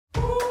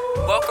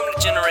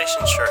Generation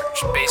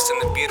Church, based in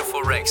the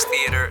beautiful Rex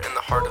Theater in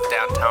the heart of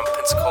downtown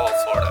Pensacola,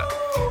 Florida.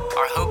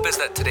 Our hope is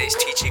that today's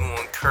teaching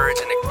will encourage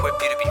and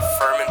equip you to be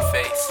firm in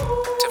faith,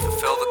 to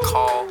fulfill the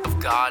call of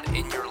God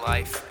in your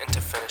life, and to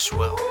finish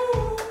well.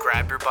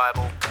 Grab your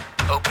Bible,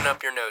 open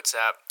up your notes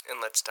app, and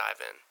let's dive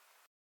in.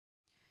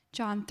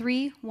 John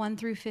 3, 1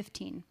 through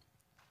 15.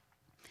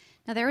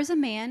 Now there was a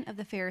man of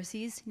the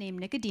Pharisees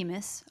named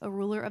Nicodemus, a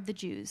ruler of the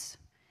Jews.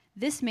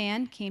 This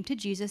man came to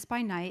Jesus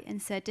by night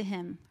and said to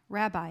him,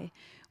 "Rabbi,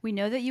 we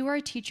know that you are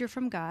a teacher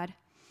from God,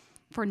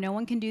 for no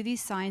one can do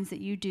these signs that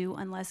you do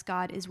unless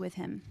God is with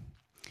him."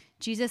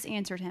 Jesus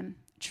answered him,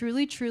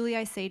 "Truly, truly,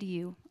 I say to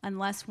you,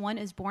 unless one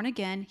is born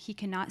again, he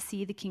cannot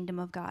see the kingdom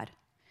of God."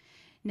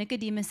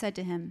 Nicodemus said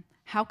to him,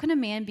 "How can a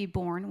man be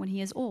born when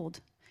he is old?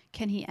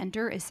 Can he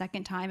enter a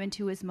second time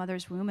into his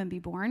mother's womb and be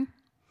born?"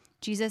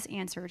 Jesus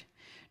answered,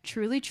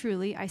 "Truly,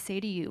 truly, I say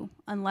to you,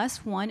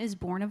 unless one is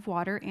born of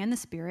water and the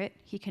Spirit,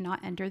 he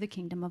cannot enter the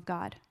kingdom of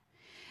God.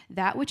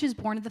 That which is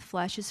born of the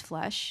flesh is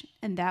flesh,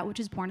 and that which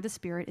is born of the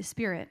Spirit is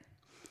spirit.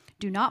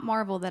 Do not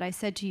marvel that I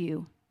said to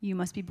you, you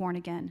must be born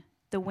again.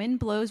 The wind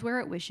blows where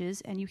it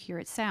wishes, and you hear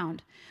its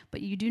sound,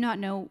 but you do not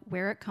know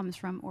where it comes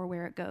from or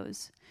where it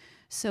goes.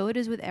 So it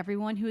is with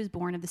everyone who is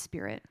born of the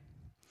Spirit."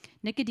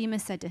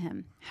 Nicodemus said to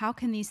him, "How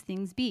can these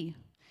things be?"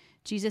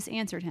 Jesus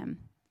answered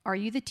him, "Are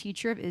you the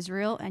teacher of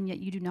Israel, and yet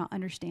you do not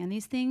understand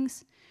these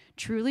things?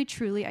 Truly,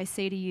 truly, I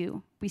say to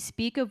you, we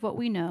speak of what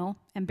we know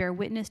and bear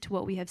witness to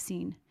what we have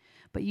seen,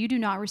 but you do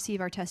not receive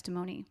our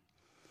testimony.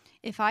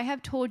 If I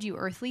have told you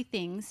earthly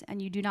things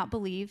and you do not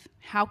believe,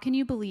 how can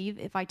you believe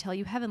if I tell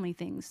you heavenly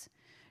things?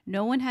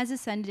 No one has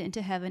ascended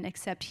into heaven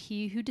except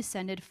he who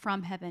descended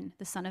from heaven,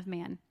 the Son of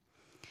Man.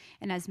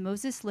 And as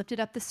Moses lifted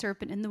up the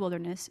serpent in the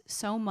wilderness,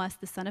 so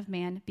must the Son of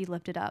Man be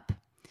lifted up,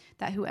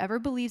 that whoever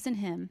believes in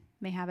him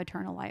may have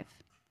eternal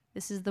life."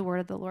 This is the word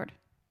of the Lord.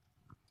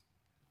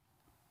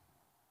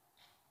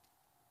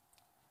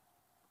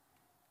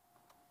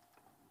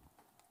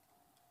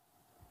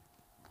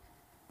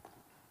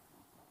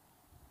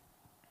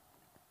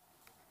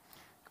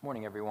 Good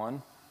morning,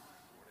 everyone.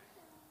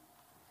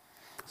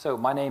 So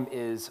my name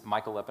is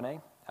Michael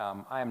Lepinay.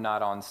 I am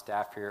not on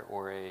staff here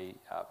or a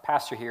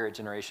pastor here at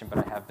Generation, but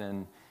I have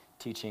been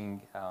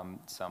teaching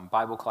some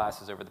Bible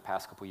classes over the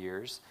past couple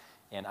years.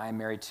 And I am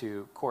married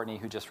to Courtney,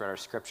 who just read our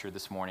scripture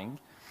this morning.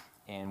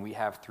 And we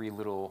have three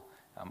little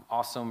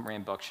awesome,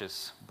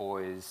 rambunctious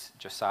boys,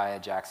 Josiah,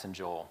 Jackson,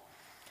 Joel.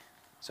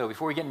 So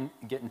before we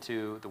get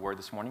into the word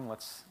this morning,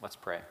 let's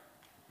pray.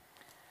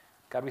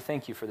 God, we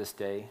thank you for this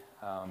day.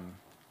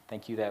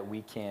 Thank you that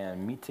we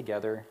can meet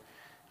together.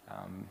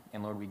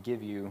 And Lord, we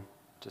give you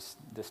just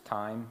this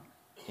time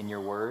in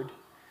your word.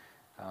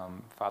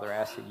 Father, I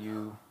ask that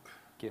you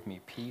give me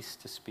peace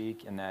to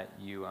speak, and that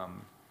you,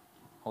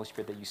 Holy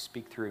Spirit, that you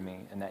speak through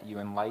me, and that you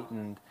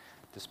enlighten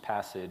this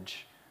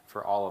passage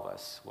for all of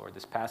us, Lord.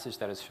 This passage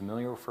that is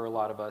familiar for a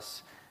lot of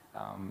us,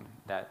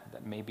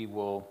 that maybe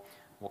we'll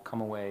come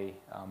away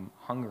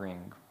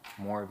hungering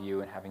more of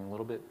you and having a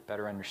little bit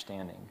better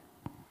understanding.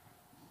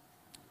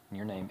 In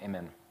your name,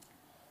 amen.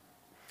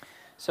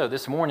 So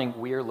this morning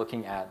we are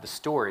looking at the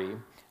story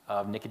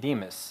of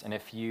Nicodemus. And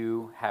if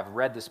you have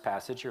read this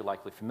passage, you're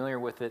likely familiar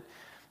with it.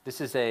 This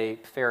is a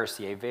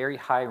Pharisee, a very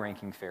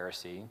high-ranking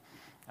Pharisee,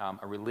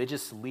 a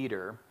religious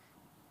leader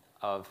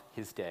of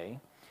his day.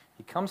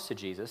 He comes to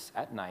Jesus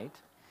at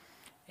night,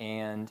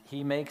 and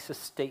he makes a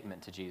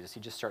statement to Jesus. He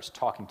just starts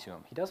talking to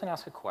him. He doesn't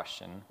ask a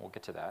question. We'll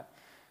get to that.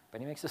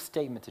 But he makes a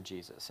statement to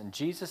Jesus. And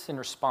Jesus, in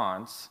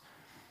response,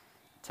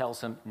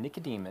 tells him,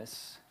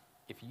 "Nicodemus,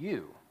 if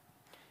you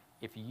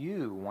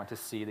want to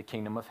see the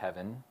kingdom of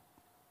heaven,"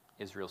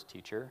 Israel's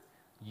teacher,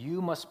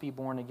 "you must be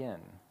born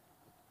again."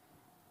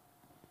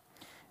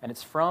 And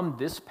it's from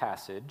this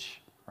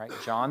passage, right,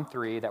 John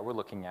 3, that we're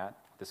looking at,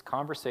 this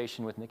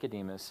conversation with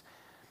Nicodemus.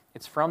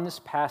 It's from this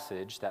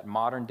passage that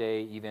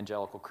modern-day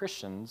evangelical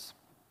Christians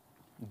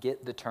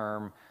get the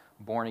term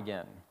born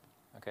again.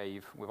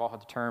 Okay, we've all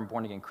heard the term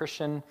born-again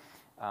Christian.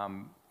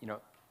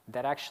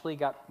 That actually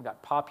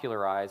got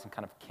popularized and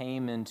kind of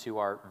came into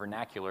our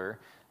vernacular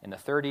in the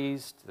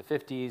 30s to the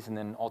 50s, and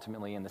then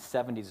ultimately in the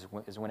 70s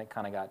is when it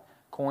kind of got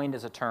coined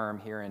as a term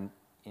here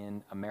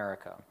in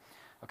America.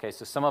 Okay,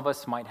 so some of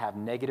us might have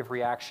negative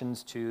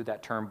reactions to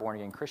that term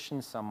born-again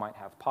Christian, some might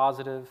have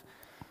positive,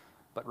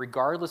 but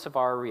regardless of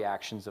our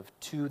reactions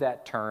to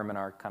that term and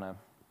our kind of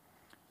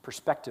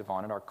perspective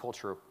on it, our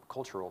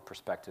cultural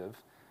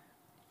perspective,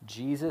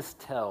 Jesus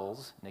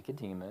tells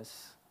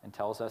Nicodemus and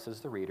tells us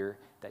as the reader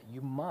that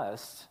you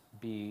must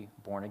be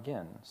born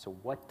again. So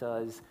what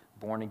does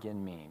born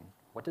again mean?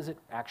 What does it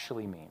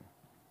actually mean?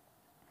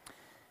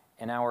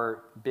 And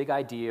our big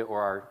idea,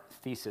 or our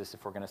thesis,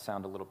 if we're going to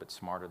sound a little bit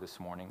smarter this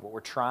morning, what we're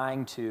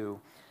trying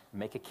to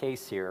make a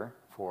case here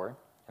for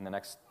in the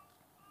next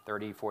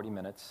 30, 40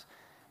 minutes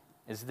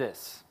is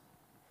this.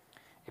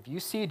 If you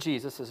see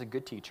Jesus as a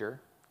good teacher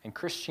and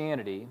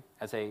Christianity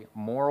as a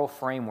moral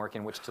framework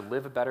in which to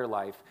live a better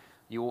life,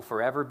 you will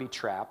forever be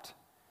trapped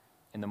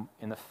in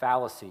the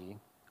fallacy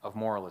of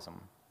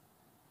moralism.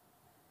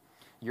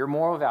 Your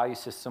moral value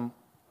system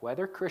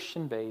whether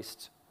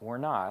Christian-based or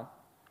not,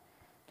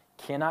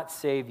 cannot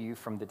save you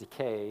from the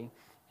decay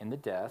and the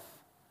death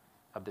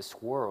of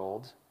this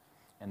world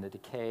and the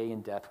decay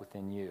and death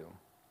within you.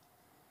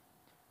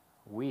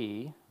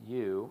 We,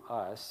 you,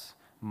 us,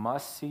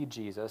 must see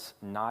Jesus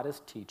not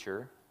as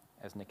teacher,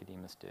 as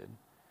Nicodemus did,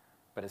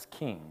 but as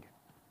king.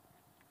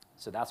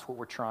 So that's what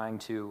we're trying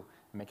to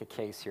make a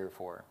case here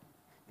for.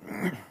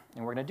 And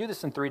we're going to do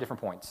this in 3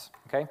 different points,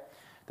 okay?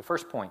 The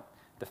first point,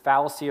 the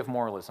fallacy of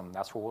moralism.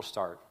 That's where we'll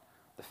start.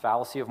 The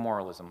fallacy of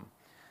moralism.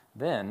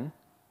 Then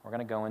we're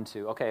going to go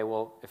into, okay,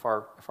 well, if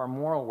our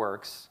moral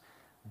works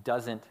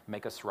doesn't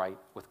make us right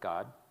with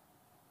God,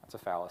 that's a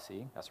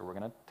fallacy. That's what we're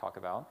going to talk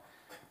about.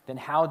 Then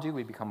how do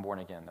we become born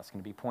again? That's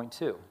going to be point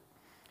 2.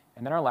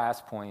 And then our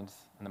last point,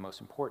 and the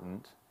most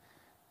important,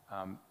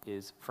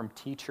 is from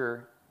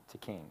teacher to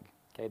king.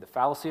 Okay, the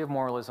fallacy of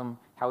moralism,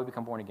 how we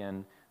become born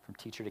again, from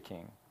teacher to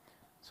king.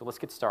 So let's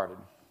get started.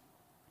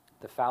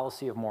 The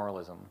fallacy of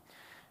moralism.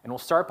 And we'll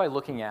start by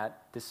looking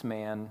at this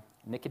man,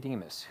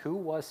 Nicodemus. Who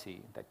was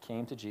he that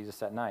came to Jesus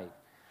that night?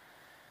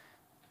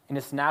 And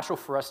it's natural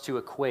for us to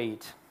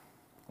equate,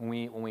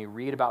 when we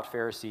read about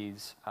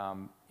Pharisees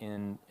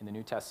in the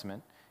New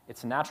Testament,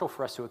 it's natural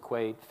for us to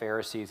equate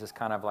Pharisees as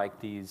kind of like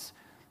these,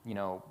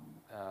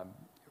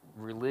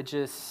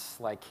 religious,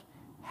 like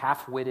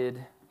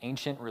half-witted,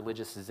 ancient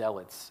religious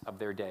zealots of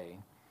their day.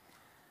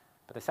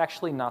 But that's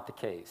actually not the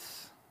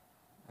case.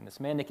 And this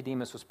man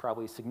Nicodemus was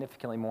probably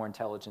significantly more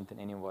intelligent than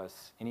any of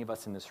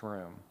us in this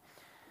room.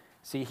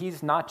 See,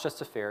 he's not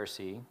just a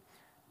Pharisee,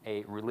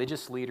 a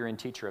religious leader and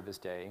teacher of his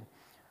day,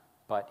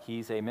 but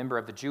he's a member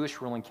of the Jewish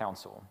ruling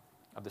council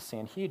of the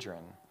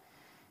Sanhedrin.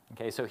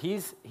 Okay, so he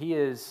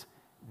is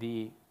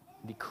the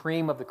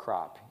cream of the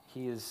crop.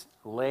 He is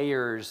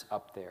layers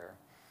up there.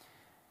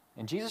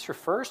 And Jesus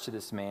refers to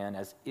this man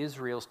as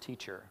Israel's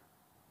teacher.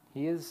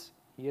 He is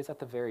at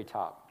the very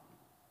top.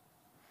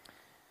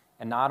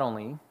 And not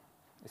only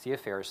is he a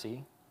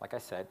Pharisee, like I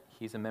said,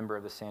 he's a member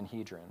of the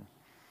Sanhedrin.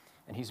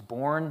 And he's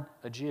born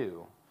a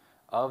Jew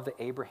of the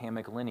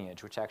Abrahamic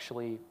lineage, which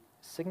actually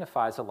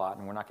signifies a lot,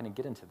 and we're not going to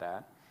get into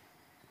that.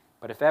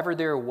 But if ever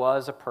there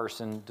was a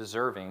person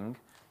deserving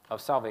of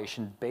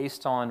salvation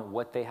based on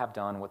what they have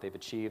done, what they've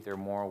achieved, their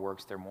moral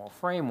works, their moral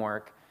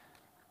framework,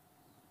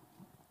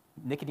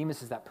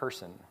 Nicodemus is that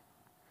person.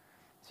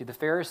 See, the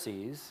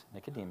Pharisees,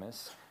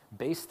 Nicodemus,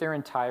 based their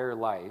entire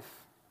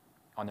life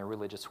on their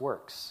religious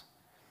works.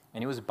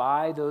 And it was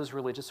by those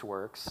religious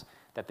works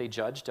that they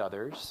judged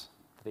others,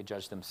 that they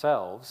judged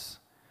themselves,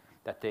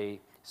 that they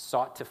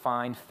sought to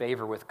find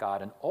favor with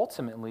God. And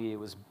ultimately, it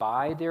was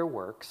by their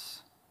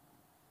works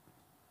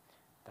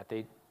that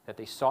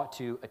they sought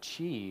to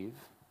achieve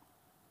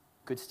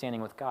good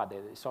standing with God. They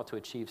sought to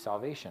achieve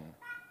salvation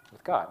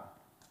with God.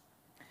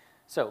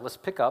 So let's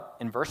pick up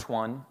in verse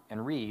 1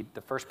 and read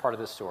the first part of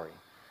this story.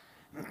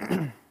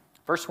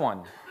 Verse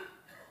 1.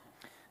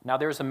 Now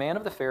there was a man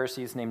of the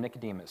Pharisees named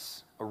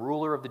Nicodemus, a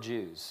ruler of the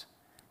Jews.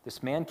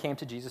 This man came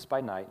to Jesus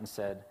by night and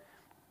said,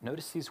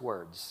 notice these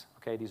words,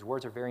 okay? These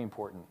words are very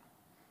important.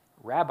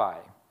 Rabbi,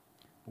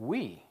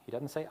 he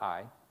doesn't say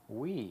I,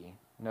 we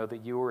know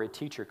that you are a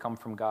teacher come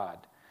from God.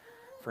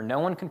 For no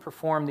one can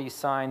perform these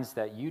signs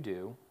that you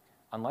do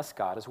unless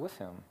God is with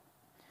him.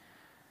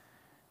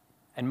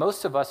 And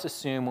most of us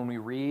assume when we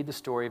read the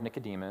story of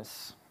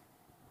Nicodemus,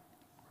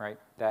 right,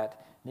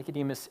 that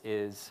Nicodemus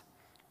is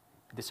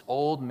this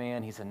old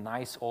man, he's a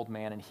nice old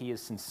man, and he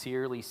is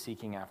sincerely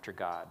seeking after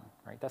God,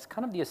 right? That's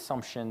kind of the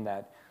assumption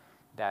that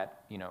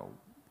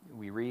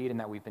we read and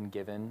that we've been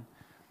given.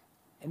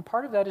 And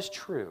part of that is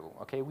true,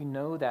 okay? We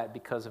know that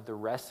because of the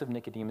rest of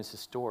Nicodemus'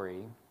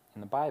 story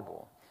in the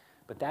Bible.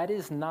 But that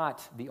is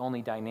not the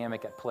only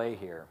dynamic at play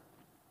here.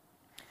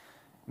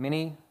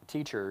 Many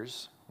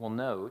teachers will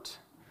note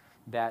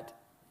that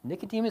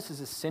Nicodemus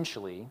is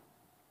essentially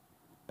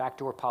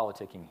backdoor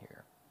politicking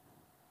here.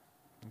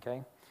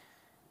 Okay?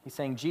 He's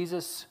saying,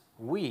 Jesus,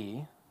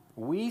 we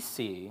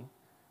see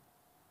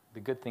the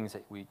good things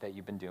that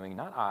you've been doing,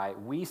 not I.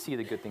 We see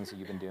the good things that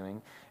you've been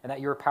doing, and that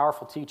you're a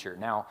powerful teacher.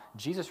 Now,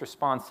 Jesus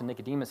responds to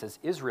Nicodemus as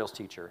Israel's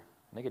teacher.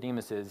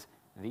 Nicodemus is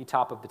the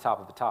top of the top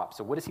of the top.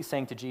 So what is he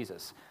saying to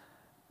Jesus?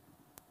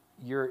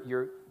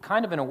 You're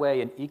kind of in a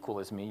way an equal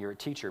as me. You're a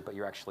teacher, but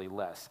you're actually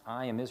less.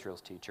 I am Israel's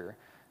teacher,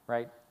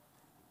 right?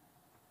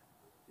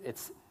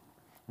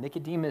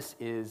 Nicodemus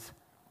is,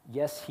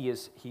 yes, he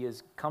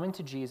is coming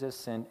to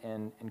Jesus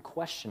and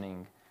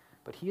questioning,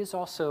 but he is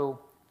also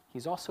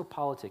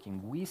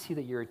politicking. We see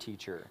that you're a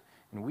teacher,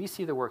 and we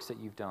see the works that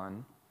you've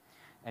done,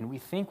 and we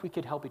think we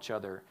could help each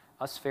other.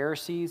 Us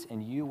Pharisees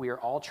and you, we are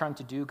all trying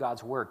to do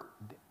God's work.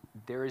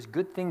 There is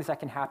good things that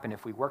can happen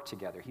if we work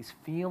together. He's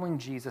feeling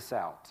Jesus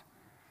out,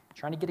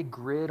 trying to get a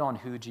grid on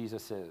who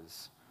Jesus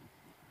is.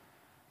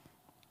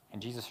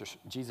 And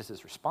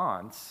Jesus'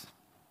 response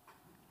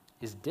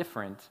is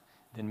different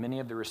than many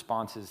of the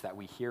responses that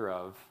we hear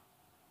of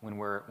when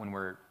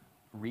we're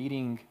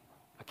reading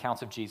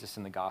accounts of Jesus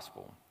in the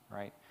gospel,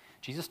 right?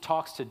 Jesus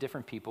talks to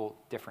different people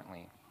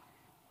differently.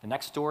 The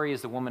next story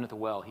is the woman at the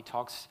well. He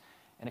talks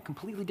in a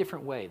completely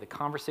different way. The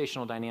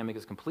conversational dynamic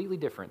is completely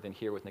different than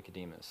here with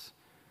Nicodemus.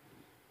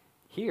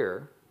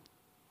 Here,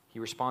 he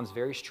responds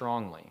very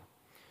strongly.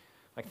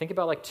 Like, think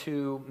about like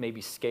two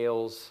maybe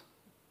scales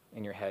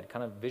in your head.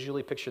 Kind of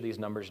visually picture these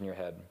numbers in your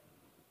head.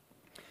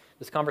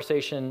 This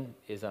conversation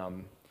is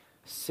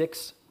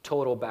 6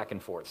 total back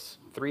and forths.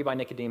 3 by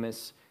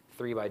Nicodemus,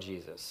 3 by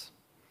Jesus.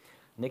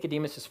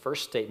 Nicodemus'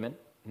 first statement,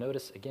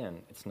 notice again,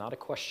 it's not a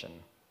question.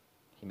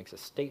 He makes a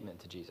statement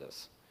to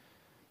Jesus.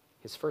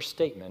 His first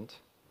statement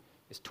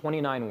is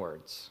 29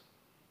 words.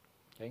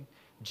 Okay?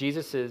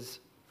 Jesus'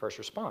 first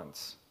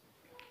response,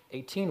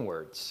 18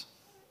 words.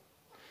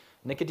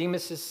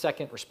 Nicodemus'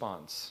 second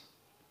response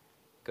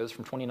goes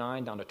from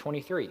 29 down to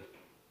 23.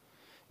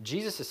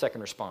 Jesus' second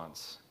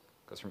response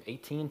goes from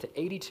 18 to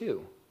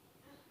 82.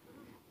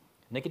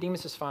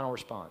 Nicodemus' final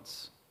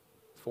response,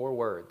 4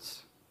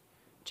 words.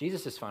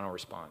 Jesus' final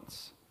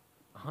response,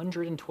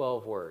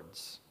 112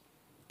 words.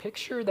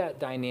 Picture that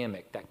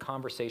dynamic, that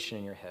conversation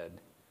in your head.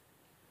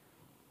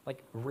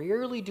 Like,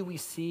 rarely do we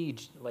see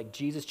like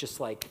Jesus just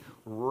like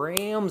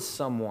rams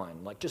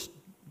someone, like just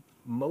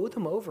mow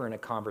them over in a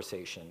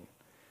conversation.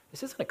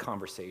 This isn't a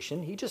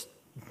conversation. He just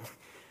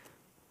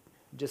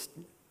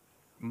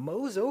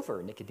mows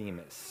over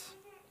Nicodemus.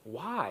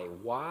 Why?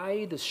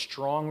 Why the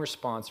strong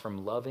response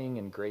from loving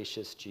and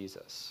gracious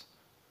Jesus?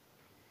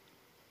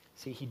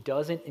 See, he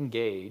doesn't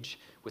engage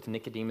with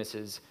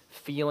Nicodemus's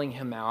feeling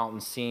him out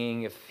and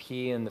seeing if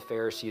he and the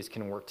Pharisees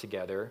can work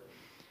together.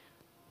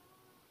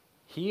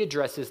 He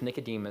addresses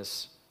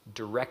Nicodemus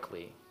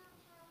directly.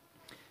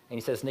 And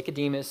he says,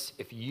 Nicodemus,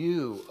 if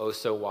you, oh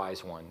so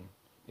wise one,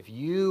 if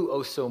you,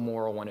 oh so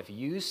moral one, if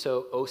you,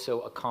 oh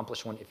so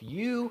accomplished one, if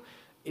you,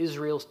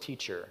 Israel's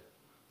teacher,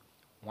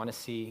 want to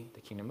see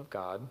the kingdom of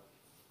God,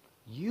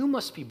 you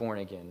must be born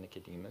again,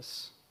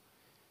 Nicodemus.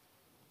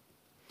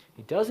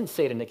 He doesn't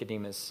say to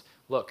Nicodemus,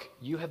 look,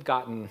 you've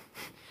gotten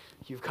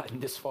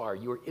this far.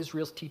 You are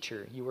Israel's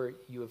teacher. You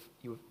have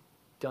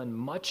done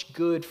much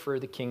good for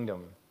the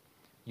kingdom.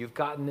 You've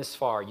gotten this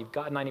far. You've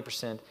got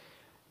 90%.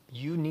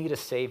 You need a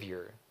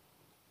savior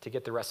to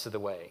get the rest of the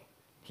way.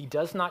 He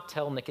does not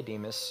tell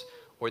Nicodemus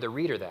or the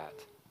reader that.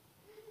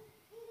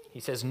 He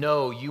says,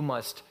 no, you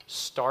must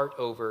start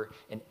over,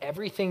 and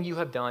everything you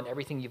have done,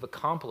 everything you've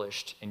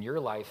accomplished in your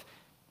life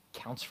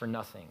counts for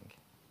nothing.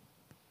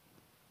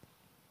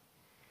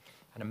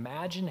 And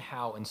imagine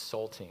how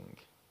insulting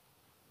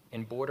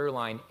and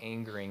borderline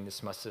angering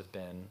this must have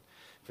been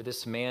for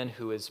this man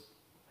who is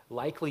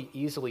likely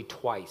easily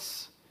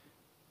twice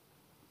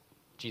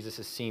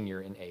Jesus'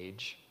 senior in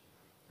age.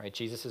 Right?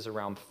 Jesus is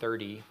around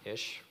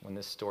 30-ish when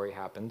this story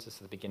happens. This is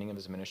the beginning of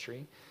his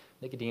ministry.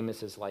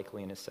 Nicodemus is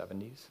likely in his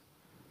 70s.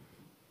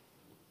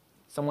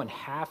 Someone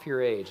half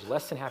your age,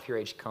 less than half your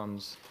age,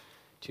 comes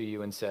to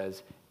you and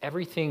says,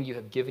 everything you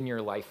have given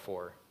your life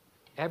for,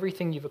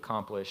 everything you've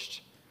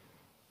accomplished,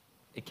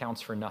 it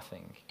counts for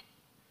nothing.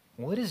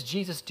 What is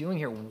Jesus doing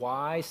here?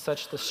 Why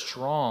such the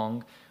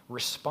strong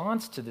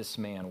response to this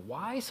man?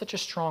 Why such a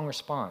strong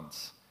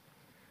response?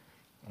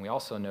 And we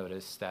also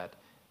notice that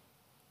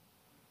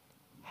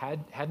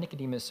had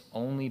Nicodemus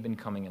only been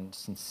coming and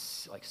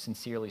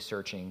sincerely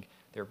searching,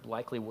 there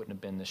likely wouldn't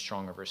have been this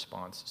strong of a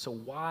response. So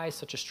why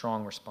such a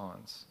strong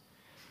response?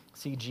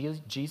 See,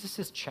 Jesus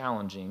is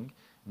challenging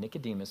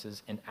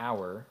Nicodemus's and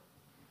our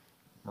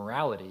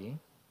morality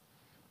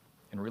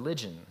and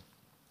religion.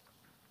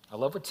 I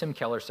love what Tim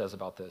Keller says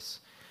about this.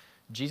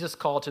 Jesus'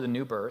 call to the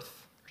new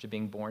birth, or to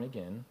being born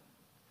again,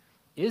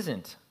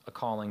 isn't a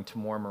calling to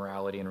more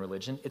morality and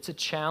religion. It's a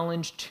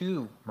challenge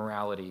to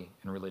morality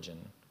and religion.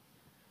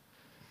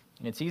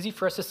 And it's easy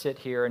for us to sit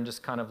here and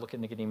just kind of look at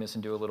Nicodemus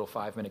and do a little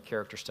 5-minute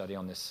character study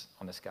on this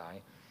guy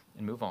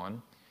and move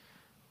on.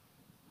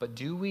 But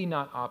do we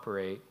not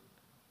operate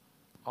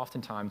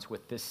oftentimes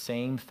with this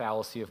same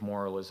fallacy of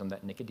moralism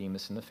that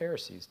Nicodemus and the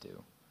Pharisees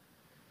do?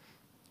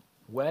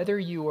 Whether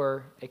you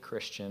are a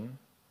Christian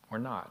or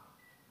not,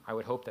 I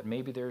would hope that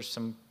maybe there's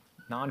some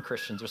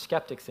non-Christians or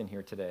skeptics in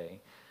here today.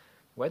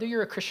 Whether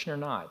you're a Christian or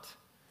not,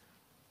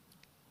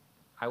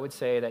 I would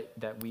say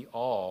that we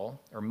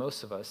all, or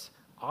most of us,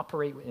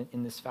 operate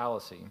in this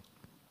fallacy.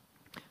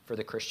 For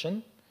the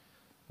Christian,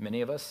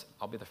 many of us,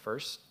 I'll be the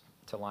first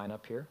to line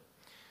up here,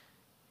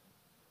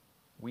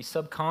 we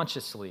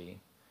subconsciously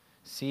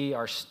see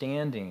our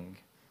standing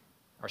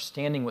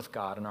with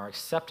God and our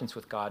acceptance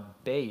with God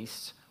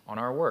based on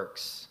our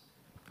works,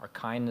 our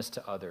kindness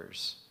to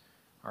others,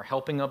 our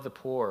helping of the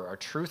poor, our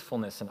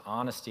truthfulness and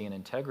honesty and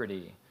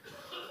integrity,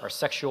 our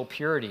sexual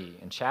purity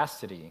and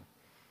chastity,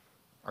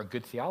 our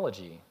good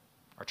theology,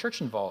 our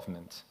church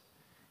involvement,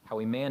 how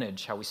we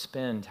manage, how we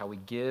spend, how we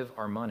give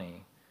our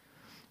money,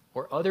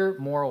 or other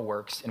moral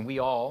works, and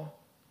we're all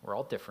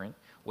different.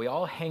 We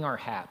all hang our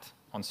hat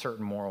on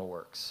certain moral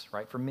works,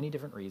 right? For many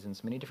different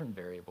reasons, many different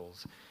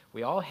variables.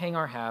 We all hang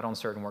our hat on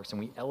certain works, and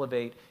we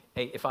elevate,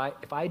 hey, if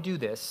I do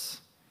this,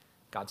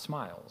 God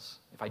smiles.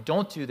 If I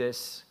don't do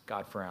this,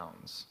 God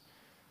frowns,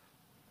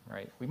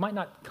 right? We might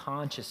not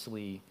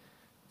consciously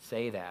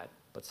say that,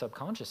 but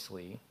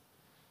subconsciously,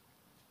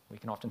 we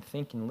can often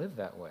think and live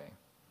that way.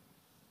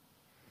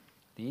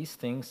 These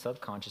things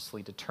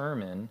subconsciously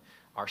determine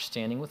our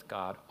standing with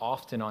God,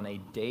 often on a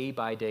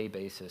day-by-day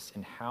basis.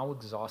 And how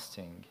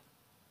exhausting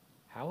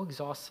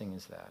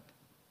is that?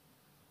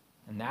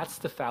 And that's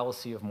the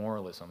fallacy of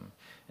moralism.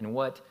 And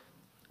what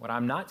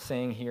I'm not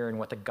saying here, and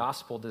what the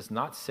gospel does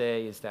not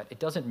say, is that it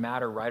doesn't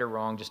matter right or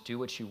wrong, just do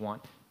what you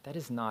want. That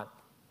is not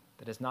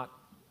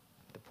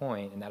the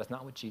point, and that is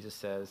not what Jesus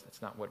says.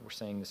 That's not what we're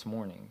saying this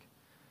morning.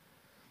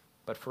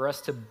 But for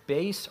us to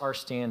base our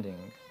standing,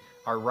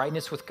 our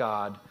rightness with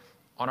God,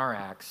 on our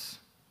acts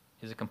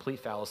is a complete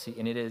fallacy,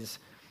 and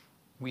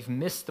we've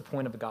missed the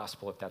point of the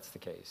gospel if that's the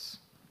case.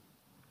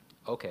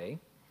 Okay,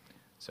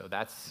 so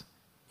that's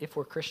if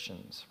we're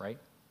Christians, right?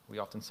 We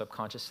often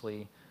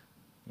subconsciously,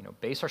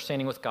 base our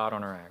standing with God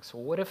on our acts.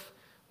 Well, what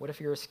if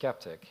you're a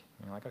skeptic?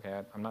 You're like,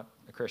 okay, I'm not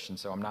a Christian,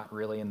 so I'm not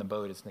really in the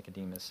boat as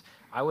Nicodemus.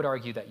 I would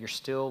argue that you're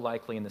still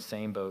likely in the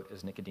same boat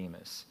as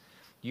Nicodemus.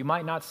 You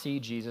might not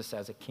see Jesus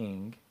as a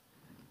king,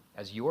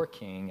 as your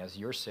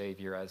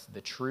Savior, as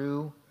the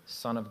true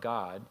Son of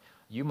God.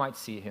 You might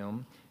see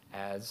him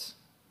as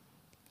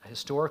a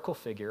historical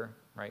figure,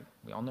 right?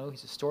 We all know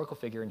he's a historical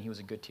figure, and he was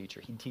a good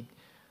teacher.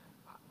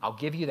 I'll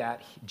give you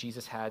that.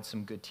 Jesus had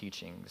some good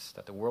teachings,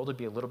 that the world would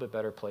be a little bit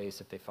better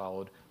place if they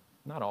followed,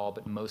 not all,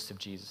 but most of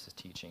Jesus'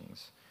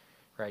 teachings,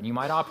 right? And you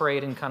might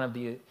operate in kind of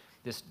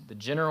the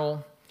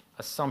general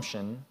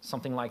assumption,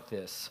 something like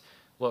this.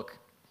 Look,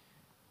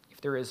 if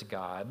there is a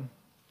God,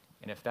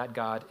 and if that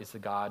God is the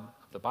God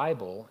of the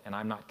Bible, and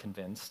I'm not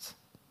convinced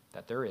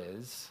that there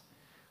is,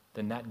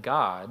 then that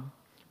God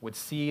would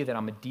see that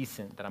I'm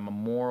that I'm a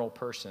moral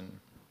person.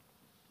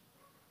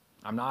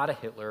 I'm not a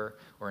Hitler,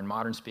 or in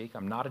modern speak,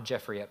 I'm not a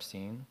Jeffrey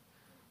Epstein.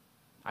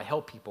 I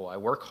help people. I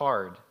work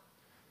hard.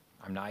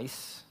 I'm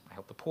nice. I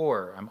help the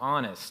poor. I'm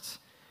honest.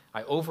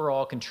 I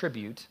overall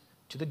contribute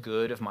to the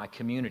good of my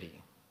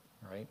community,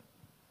 right?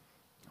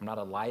 I'm not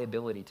a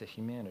liability to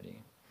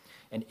humanity.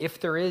 And if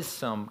there is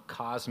some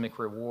cosmic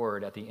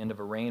reward at the end of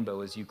a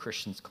rainbow, as you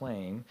Christians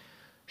claim,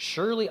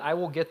 surely I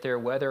will get there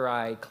whether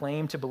I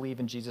claim to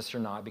believe in Jesus or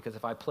not, because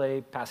if I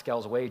play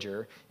Pascal's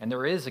wager and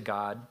there is a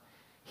God,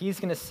 he's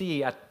going to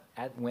see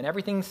when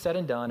everything's said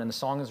and done and the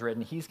song is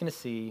written, he's going to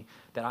see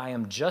that I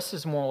am just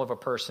as moral of a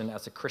person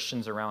as the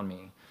Christians around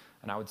me.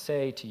 And I would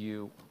say to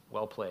you,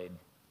 well played.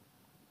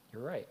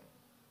 You're right.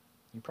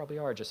 You probably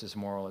are just as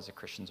moral as the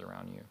Christians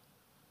around you.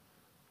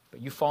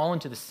 But you fall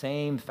into the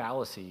same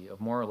fallacy of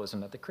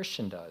moralism that the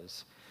Christian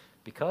does.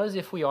 Because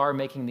if we are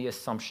making the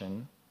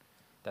assumption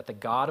that the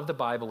God of the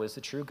Bible is the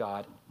true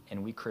God,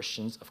 and we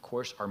Christians, of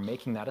course, are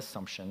making that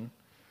assumption,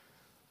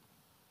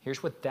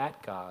 here's what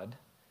that God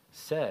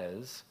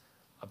says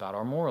about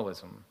our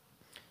moralism.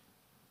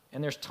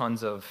 And there's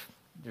tons of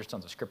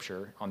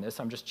scripture on this.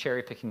 I'm just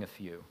cherry picking a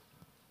few.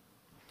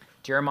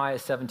 Jeremiah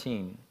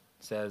 17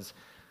 says,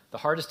 "The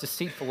heart is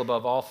deceitful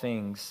above all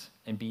things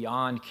and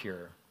beyond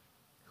cure.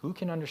 Who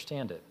can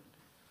understand it?"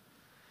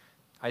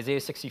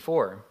 Isaiah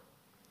 64,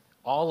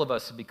 "All of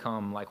us have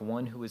become like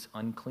one who is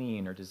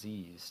unclean or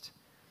diseased,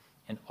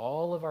 and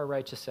all of our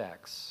righteous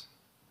acts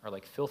are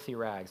like filthy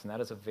rags." And that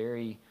is a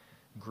very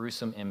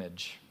gruesome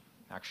image,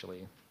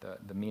 actually,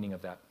 the meaning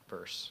of that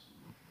verse.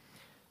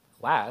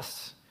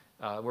 Last,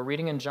 we're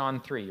reading in John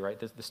 3, right?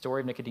 The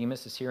story of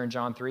Nicodemus is here in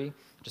John 3.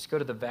 Just go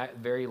to the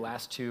very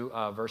last two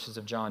verses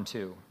of John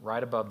 2,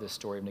 right above this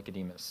story of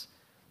Nicodemus.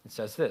 It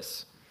says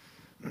this,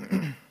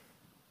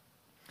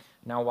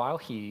 "Now while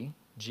he,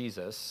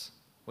 Jesus,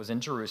 was in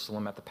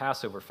Jerusalem at the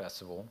Passover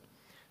festival,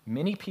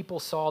 many people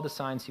saw the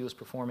signs he was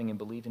performing and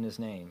believed in his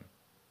name."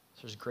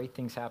 So there's great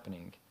things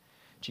happening.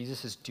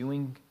 Jesus is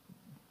doing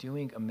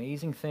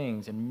amazing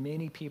things, and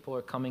many people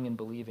are coming and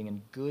believing,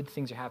 and good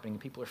things are happening,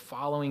 and people are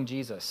following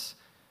Jesus.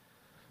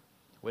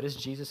 What is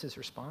Jesus'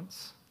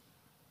 response?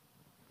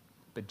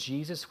 But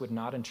Jesus would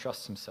not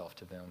entrust himself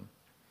to them,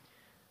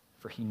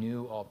 for he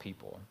knew all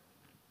people.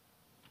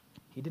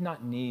 He did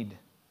not need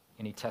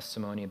any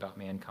testimony about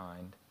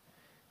mankind,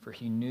 for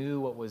he knew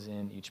what was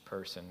in each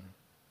person.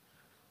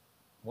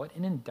 What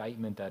an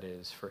indictment that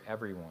is for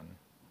everyone.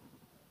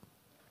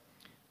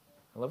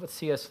 I love what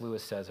C.S.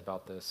 Lewis says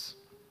about this.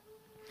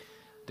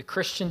 "The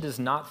Christian does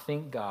not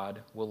think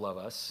God will love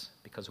us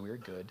because we are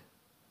good,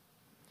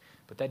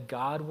 but that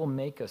God will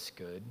make us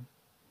good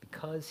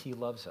because he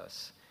loves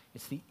us."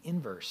 It's the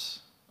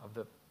inverse of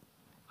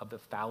the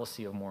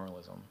fallacy of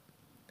moralism.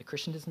 The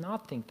Christian does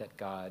not think that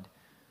God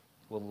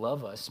will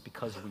love us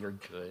because we are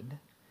good,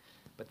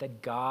 but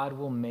that God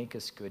will make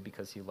us good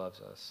because he loves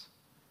us.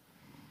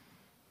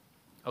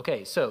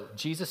 Okay, so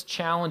Jesus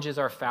challenges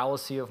our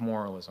fallacy of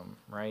moralism,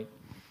 right?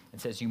 And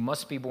says, you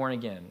must be born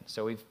again.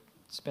 So we've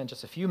spent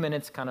just a few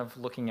minutes kind of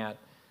looking at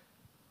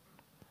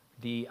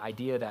the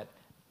idea that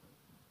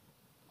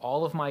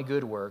all of my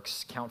good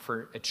works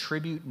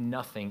attribute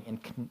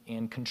nothing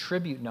and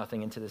contribute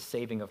nothing into the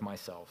saving of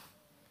myself.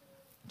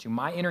 To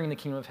my entering the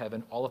kingdom of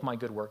heaven, all of my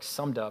good works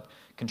summed up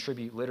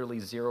contribute literally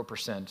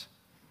 0%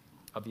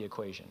 of the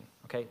equation.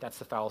 Okay, that's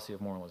the fallacy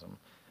of moralism.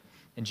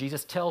 And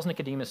Jesus tells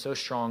Nicodemus so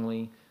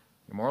strongly,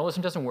 your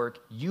moralism doesn't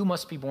work, you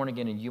must be born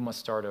again and you must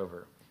start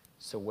over.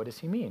 So what does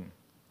he mean?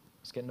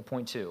 Let's get into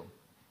point 2.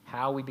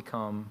 how we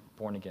become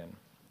born again.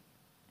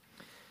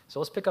 So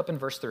let's pick up in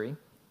verse 3.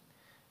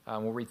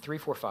 We'll read 3,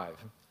 4,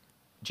 5.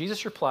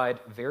 Jesus replied,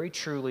 "Very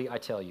truly I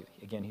tell you,"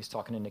 again, he's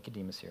talking to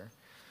Nicodemus here.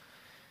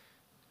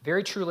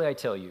 "Very truly I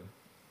tell you,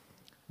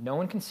 no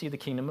one can see the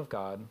kingdom of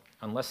God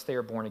unless they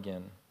are born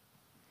again."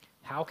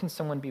 "How can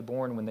someone be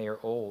born when they are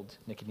old?"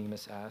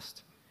 Nicodemus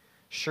asked.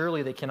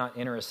 "Surely they cannot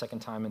enter a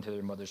second time into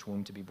their mother's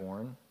womb to be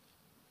born."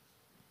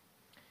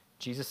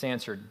 Jesus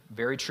answered,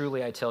 "Very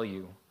truly I tell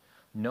you,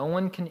 no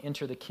one can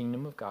enter the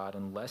kingdom of God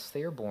unless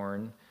they are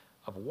born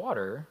of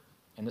water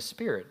and the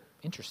Spirit."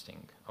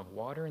 Interesting, of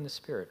water and the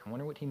Spirit. I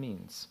wonder what he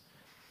means.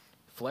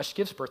 Flesh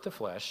gives birth to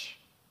flesh,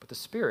 but the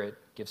Spirit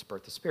gives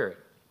birth to spirit.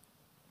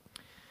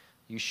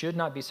 "You should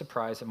not be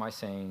surprised at my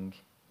saying,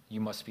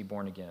 'You must be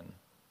born again.'"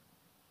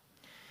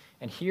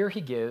 And here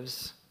he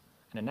gives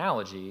an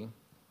analogy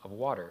of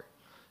water.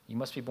 "You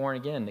must be born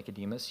again,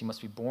 Nicodemus. You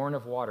must be born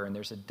of water." And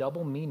there's a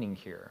double meaning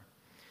here.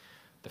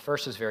 The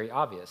first is very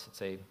obvious.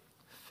 It's a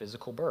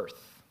physical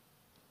birth.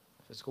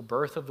 Physical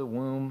birth of the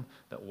womb,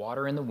 that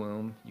water in the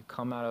womb. You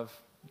come out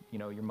of,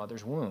 your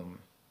mother's womb,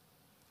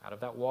 out of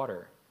that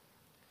water.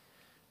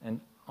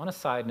 And on a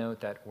side note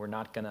that we're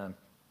not going to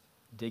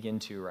dig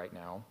into right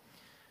now,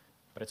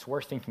 but it's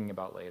worth thinking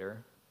about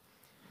later.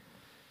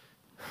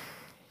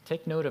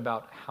 Take note of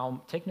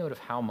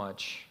how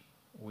much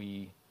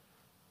we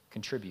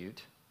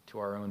contribute to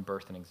our own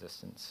birth and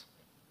existence.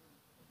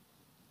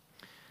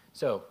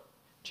 So,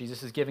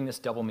 Jesus is giving this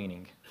double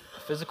meaning, a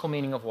physical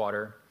meaning of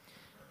water,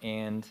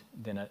 and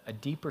then a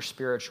deeper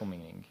spiritual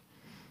meaning.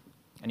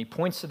 And he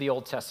points to the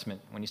Old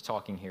Testament when he's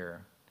talking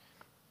here.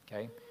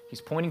 Okay?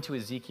 He's pointing to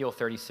Ezekiel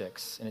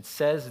 36, and it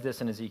says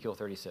this in Ezekiel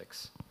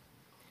 36.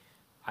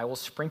 "I will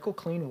sprinkle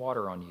clean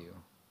water on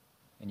you,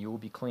 and you will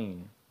be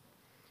clean.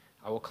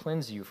 I will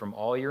cleanse you from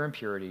all your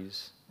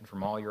impurities and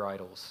from all your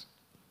idols.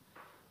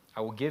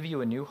 I will give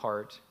you a new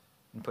heart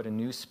and put a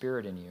new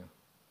spirit in you.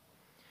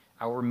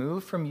 I will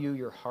remove from you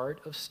your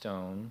heart of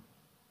stone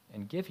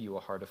and give you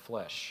a heart of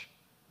flesh.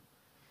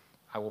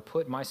 I will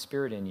put my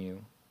spirit in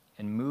you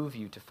and move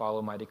you to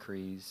follow my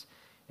decrees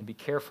and be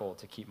careful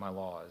to keep my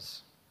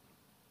laws."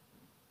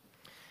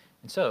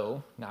 And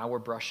so, now we're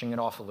brushing it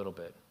off a little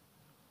bit.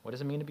 What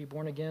does it mean to be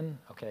born again?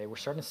 Okay, we're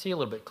starting to see a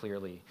little bit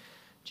clearly.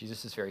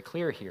 Jesus is very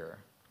clear here.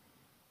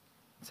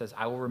 It says,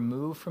 "I will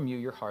remove from you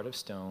your heart of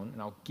stone,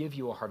 and I'll give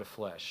you a heart of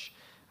flesh."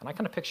 And I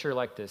kind of picture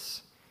like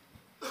this,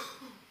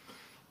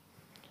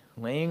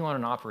 laying on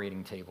an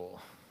operating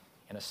table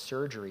and a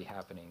surgery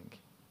happening.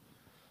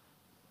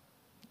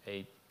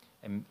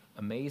 An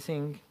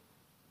amazing,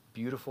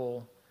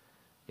 beautiful,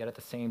 yet at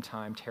the same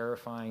time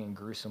terrifying and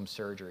gruesome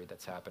surgery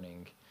that's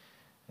happening.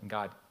 And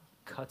God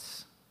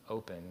cuts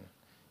open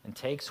and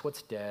takes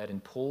what's dead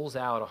and pulls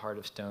out a heart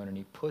of stone, and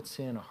he puts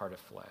in a heart of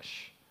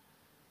flesh.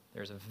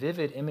 There's a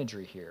vivid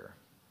imagery here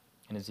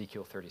in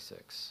Ezekiel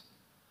 36.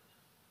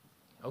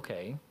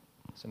 Okay,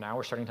 so now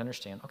we're starting to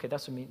understand, okay,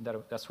 that's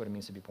what it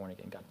means to be born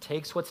again. God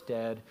takes what's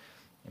dead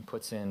and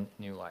puts in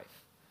new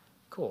life.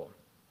 Cool.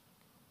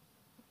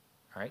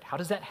 All right, how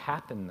does that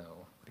happen,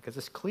 though? Because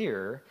it's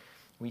clear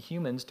we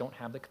humans don't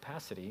have the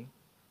capacity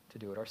to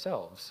do it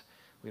ourselves.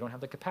 We don't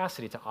have the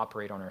capacity to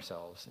operate on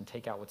ourselves and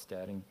take out what's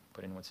dead and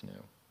put in what's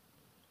new.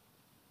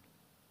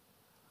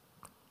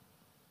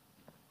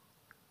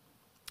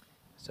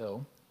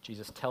 So,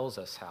 Jesus tells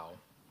us how.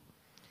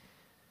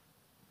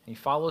 He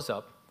follows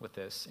up with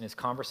this in his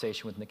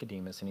conversation with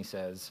Nicodemus, and he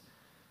says,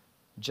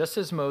 "Just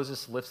as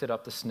Moses lifted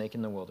up the snake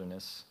in the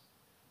wilderness,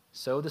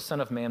 so the Son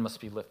of Man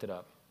must be lifted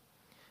up,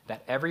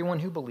 that everyone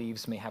who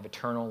believes may have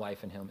eternal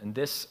life in him." And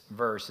this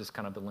verse is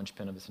kind of the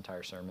linchpin of this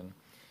entire sermon.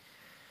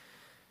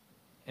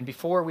 And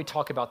before we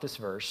talk about this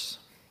verse,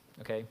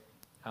 okay,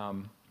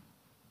 I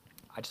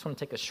just want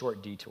to take a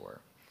short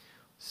detour.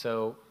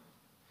 So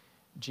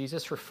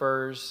Jesus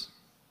refers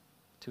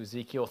to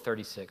Ezekiel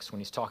 36 when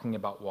he's talking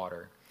about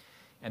water.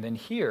 And then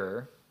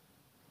here,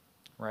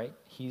 right,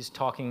 he's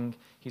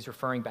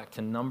referring back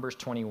to Numbers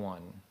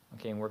 21.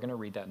 Okay, and we're going to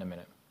read that in a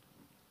minute.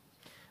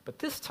 But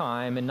this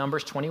time in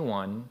Numbers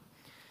 21,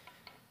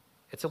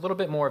 it's a little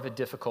bit more of a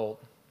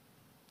difficult,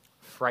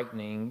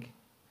 frightening,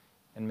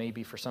 and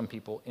maybe for some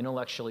people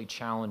intellectually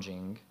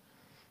challenging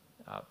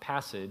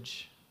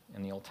passage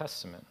in the Old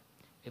Testament,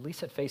 at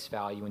least at face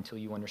value until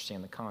you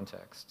understand the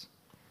context.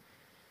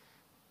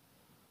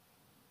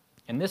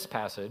 In this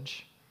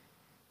passage,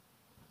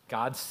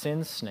 God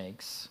sends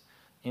snakes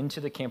into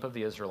the camp of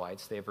the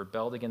Israelites. They have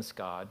rebelled against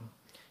God.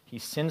 He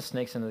sends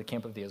snakes into the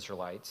camp of the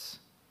Israelites,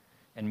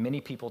 and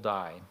many people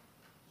die.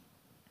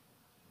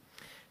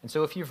 And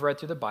so if you've read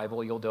through the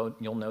Bible,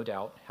 you'll no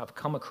doubt have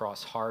come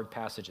across hard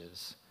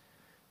passages,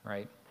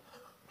 right?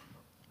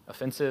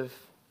 Offensive,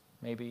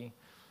 maybe,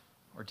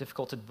 or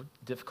difficult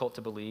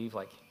to believe,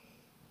 like,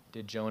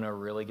 did Jonah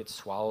really get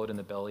swallowed in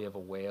the belly of a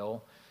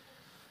whale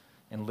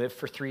and live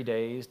for 3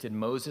 days? Did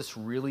Moses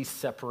really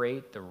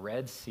separate the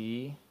Red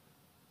Sea?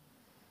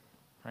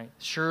 Right?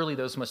 Surely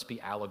those must be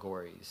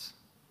allegories.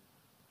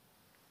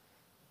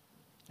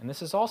 And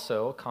this is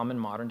also a common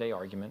modern-day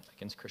argument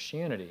against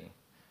Christianity.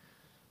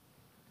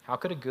 How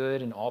could a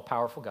good and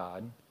all-powerful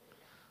God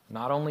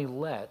not only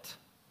let,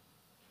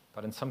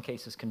 but in some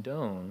cases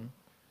condone,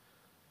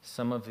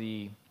 some of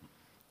the,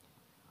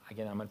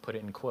 again, I'm going to put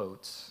it in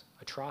quotes,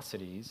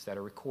 atrocities that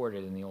are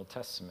recorded in the Old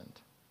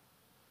Testament?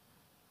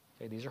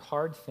 Okay, these are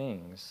hard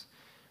things,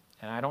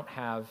 and I don't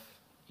have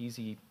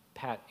easy,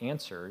 pat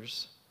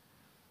answers.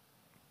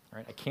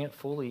 Right? I can't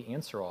fully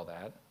answer all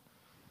that.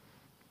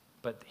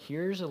 But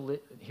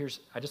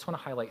I just want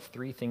to highlight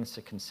 3 things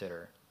to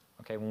consider.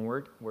 Okay, when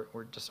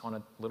we're just on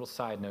a little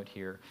side note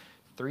here,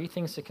 3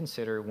 things to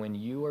consider when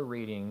you are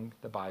reading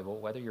the Bible,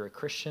 whether you're a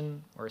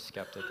Christian or a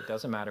skeptic, it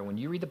doesn't matter. When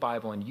you read the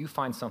Bible and you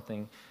find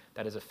something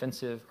that is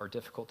offensive or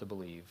difficult to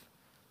believe,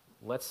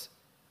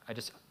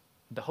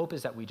 the hope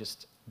is that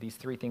these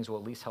 3 things will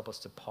at least help us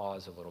to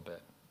pause a little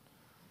bit.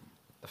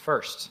 The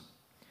first,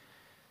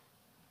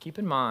 keep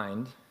in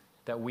mind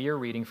that we are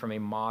reading from a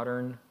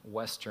modern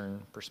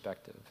Western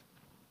perspective.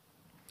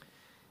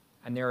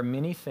 And there are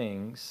many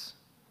things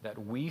that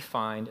we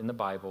find in the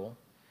Bible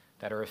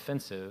that are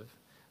offensive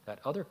that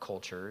other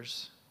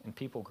cultures and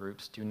people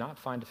groups do not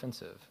find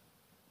offensive.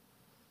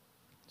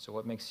 So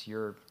what makes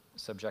your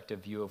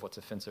subjective view of what's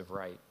offensive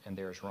right and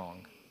theirs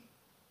wrong?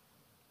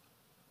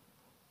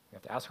 We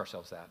have to ask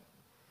ourselves that.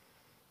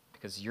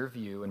 Because your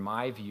view and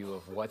my view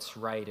of what's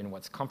right and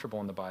what's comfortable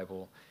in the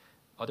Bible,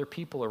 other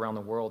people around the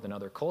world and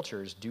other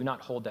cultures do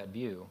not hold that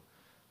view.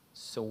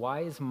 So why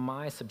is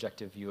my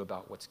subjective view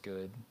about what's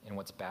good and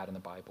what's bad in the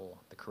Bible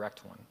the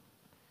correct one?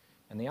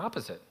 And the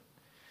opposite.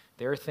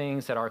 There are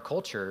things that our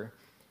culture,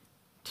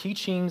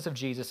 teachings of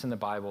Jesus in the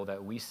Bible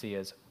that we see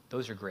as,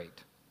 those are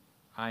great.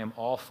 I am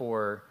all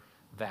for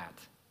that.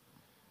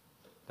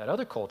 That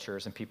other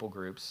cultures and people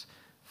groups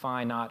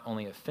find not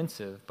only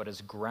offensive, but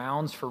as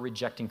grounds for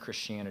rejecting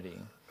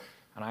Christianity.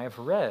 And I've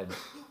read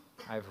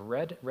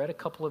a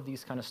couple of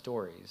these kind of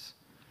stories.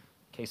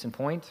 Case in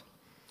point,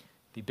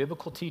 the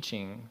biblical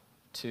teaching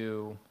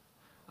to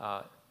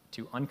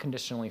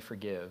unconditionally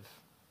forgive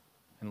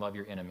and love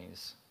your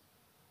enemies.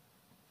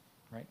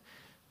 Right?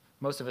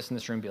 Most of us in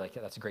this room would be like,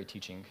 yeah, that's a great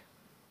teaching.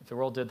 If the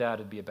world did that,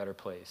 it'd be a better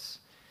place.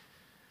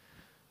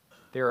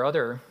 There are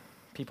other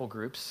people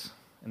groups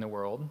in the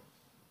world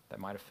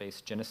that might have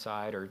faced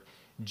genocide or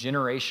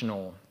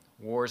generational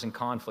wars and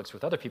conflicts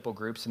with other people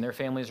groups, and their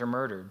families are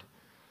murdered.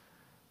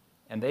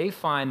 And they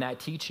find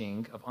that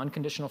teaching of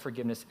unconditional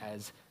forgiveness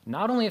as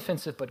not only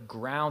offensive, but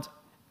grounds,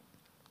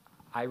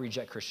 I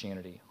reject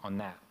Christianity on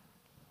that.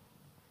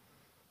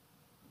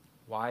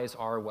 Why is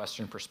our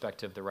Western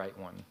perspective the right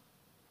one?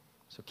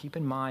 So keep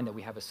in mind that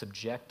we have a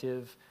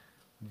subjective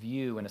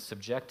view and a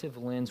subjective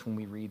lens when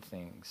we read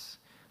things.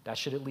 That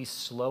should at least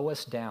slow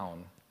us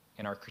down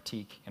in our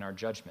critique and our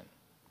judgment.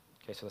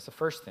 Okay, so that's the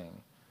first thing.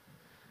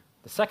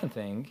 The second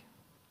thing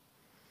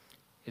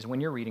is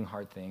when you're reading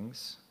hard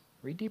things,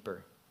 read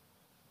deeper.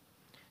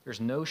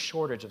 There's no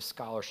shortage of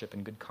scholarship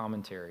and good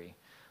commentary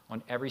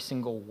on every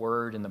single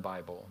word in the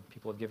Bible.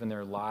 People have given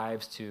their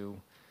lives to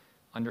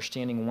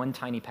understanding one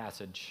tiny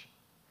passage.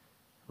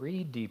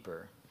 Read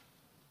deeper.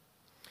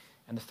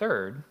 And the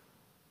third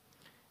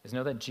is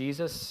know that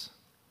Jesus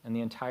and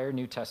the entire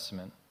New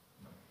Testament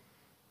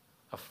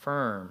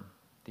affirm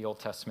the Old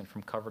Testament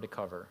from cover to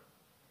cover.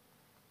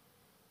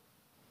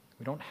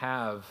 We don't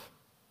have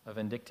a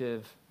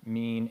vindictive,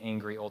 mean,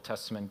 angry Old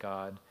Testament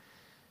God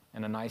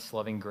and a nice,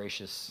 loving,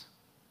 gracious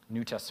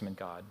New Testament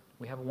God.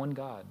 We have one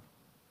God.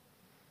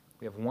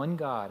 We have one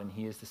God, and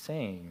he is the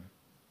same.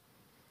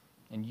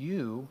 And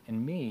you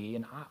and me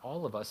and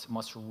all of us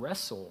must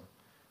wrestle.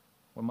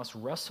 We must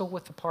wrestle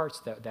with the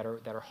parts that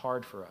are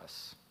hard for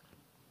us.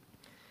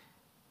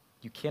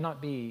 You cannot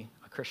be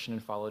a Christian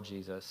and follow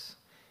Jesus,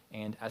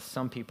 and as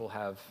some people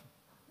have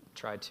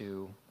tried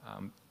to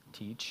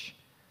teach,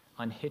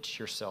 unhitch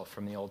yourself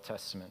from the Old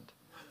Testament.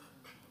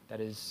 That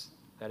is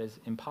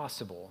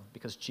impossible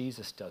because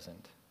Jesus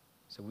doesn't.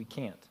 So we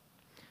can't.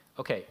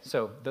 Okay,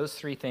 so those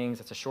 3 things,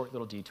 that's a short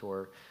little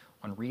detour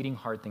on reading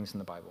hard things in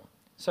the Bible.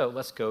 So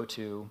let's go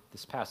to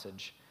this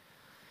passage.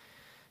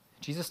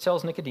 Jesus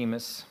tells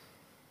Nicodemus,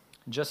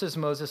 just as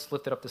Moses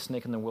lifted up the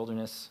snake in the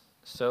wilderness,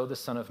 so the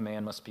Son of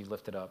Man must be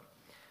lifted up,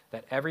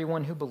 that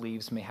everyone who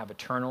believes may have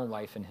eternal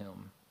life in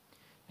him.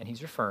 And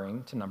he's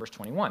referring to Numbers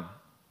 21.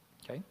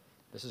 Okay?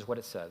 This is what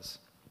it says.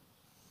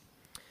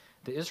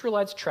 The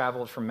Israelites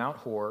traveled from Mount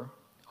Hor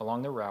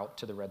along the route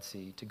to the Red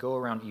Sea to go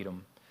around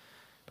Edom,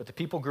 but the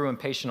people grew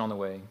impatient on the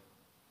way.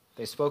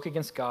 They spoke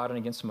against God and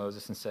against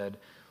Moses and said,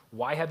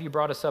 "Why have you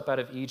brought us up out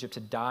of Egypt to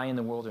die in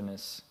the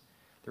wilderness?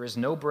 There is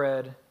no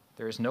bread,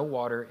 there is no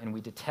water, and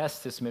we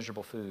detest this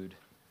miserable food,"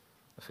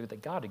 the food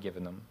that God had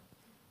given them.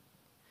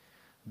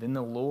 Then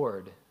the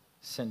Lord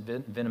sent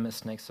venomous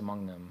snakes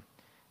among them.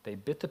 They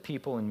bit the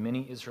people, and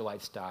many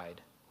Israelites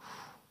died.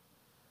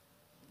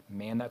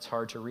 Man, that's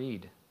hard to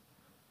read.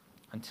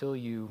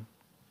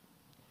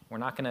 We're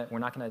not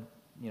gonna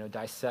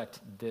dissect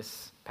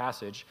this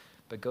passage,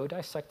 but go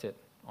dissect it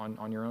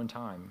on your own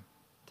time.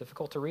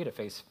 Difficult to read at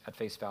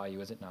face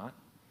value, is it not?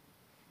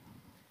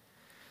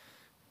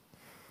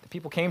 The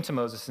people came to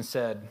Moses and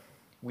said,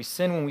 "We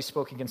sinned when we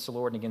spoke against the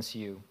Lord and against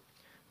you.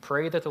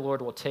 Pray that the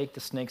Lord will take the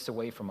snakes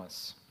away from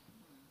us."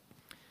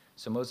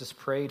 So Moses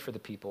prayed for the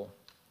people.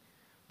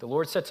 The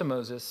Lord said to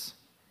Moses,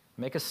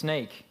 "Make a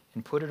snake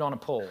and put it on a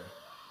pole.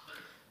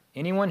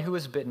 Anyone who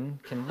is bitten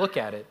can look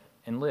at it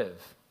and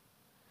live."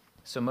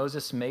 So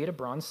Moses made a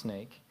bronze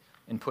snake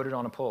and put it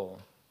on a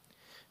pole.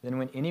 Then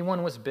when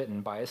anyone was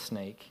bitten by a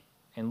snake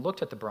and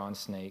looked at the bronze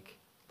snake,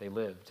 they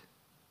lived.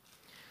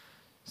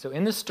 So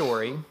in this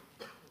story,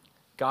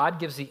 God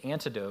gives the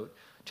antidote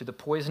to the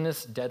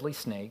poisonous, deadly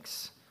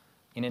snakes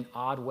in an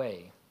odd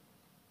way.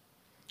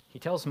 He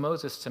tells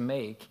Moses to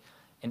make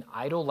an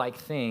idol-like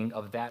thing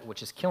of that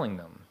which is killing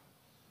them,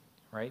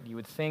 right? You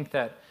would think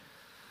that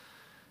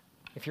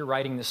if you're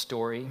writing this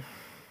story,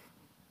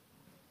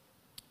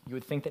 you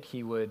would think that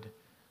he would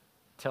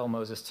tell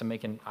Moses to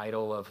make an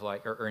idol of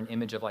or an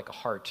image of like a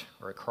heart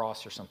or a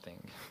cross or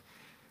something.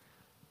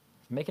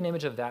 Make an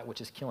image of that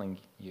which is killing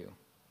you.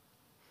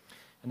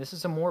 And this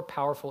is a more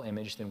powerful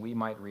image than we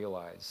might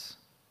realize.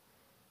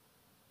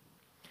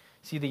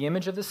 See, the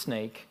image of the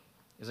snake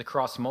is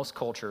across most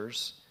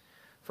cultures,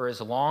 for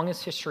as long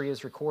as history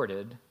is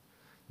recorded,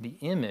 the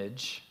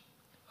image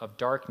of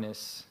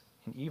darkness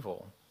and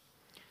evil.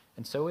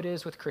 And so it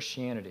is with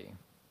Christianity.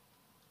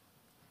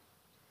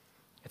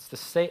 It's the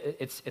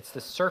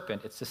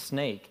serpent, it's the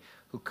snake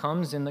who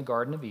comes in the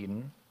Garden of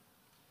Eden,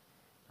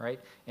 right?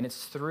 And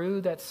it's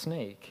through that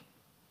snake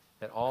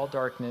that all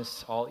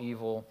darkness, all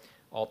evil,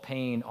 all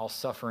pain, all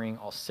suffering,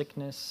 all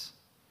sickness,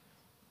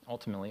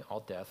 ultimately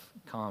all death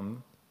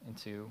come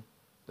into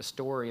the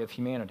story of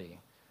humanity.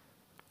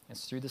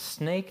 It's through the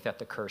snake that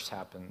the curse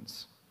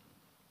happens.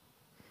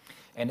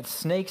 And it's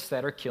snakes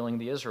that are killing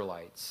the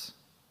Israelites.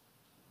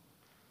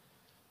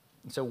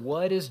 And so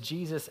what is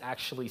Jesus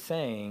actually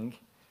saying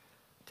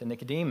to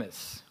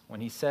Nicodemus when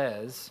he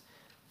says,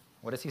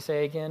 what does he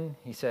say again?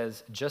 He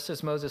says, "Just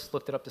as Moses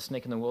lifted up the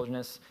snake in the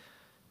wilderness,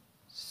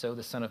 so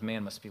the Son of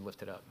Man must be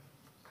lifted up."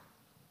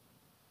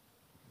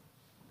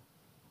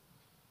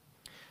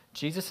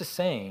 Jesus is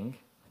saying,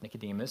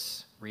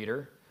 Nicodemus,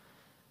 reader,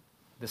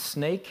 the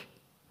snake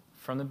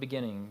from the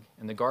beginning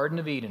in the Garden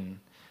of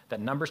Eden that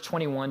Numbers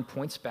 21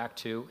 points back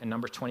to and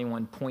Numbers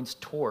 21 points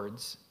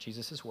towards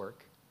Jesus'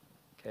 work,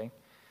 okay?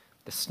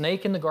 The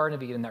snake in the Garden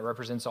of Eden that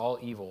represents all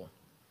evil,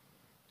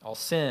 all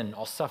sin,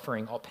 all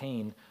suffering, all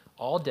pain,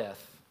 all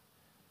death,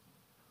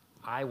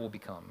 I will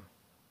become.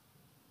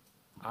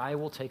 I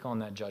will take on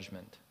that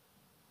judgment.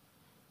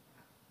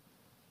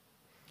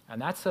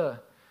 And that's a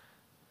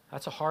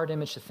hard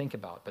image to think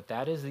about, but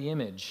that is the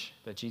image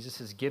that Jesus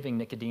is giving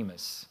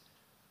Nicodemus.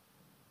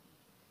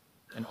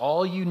 And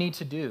all you need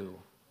to do,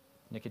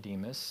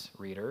 Nicodemus,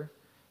 reader,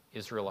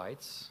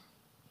 Israelites,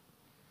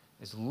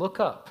 is look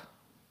up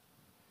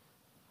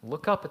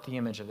at the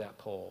image of that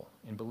pole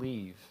and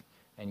believe,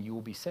 and you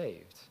will be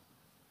saved.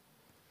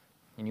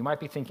 And you might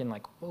be thinking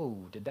like, whoa,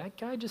 did that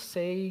guy just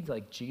say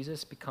like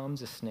Jesus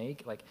becomes a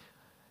snake? Like,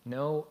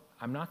 no,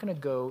 I'm not going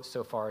to go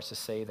so far as to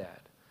say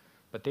that.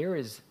 But there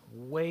is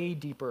way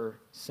deeper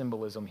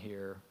symbolism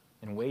here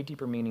and way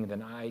deeper meaning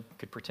than I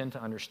could pretend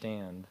to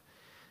understand.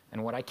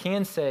 And what I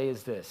can say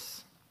is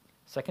this.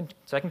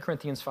 2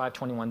 Corinthians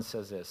 5:21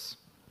 says this.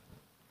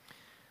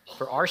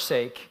 For our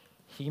sake,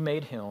 he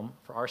made him,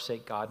 for our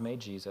sake God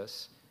made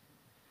Jesus,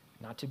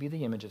 not to be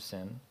the image of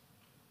sin,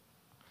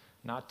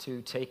 not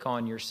to take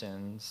on your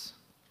sins.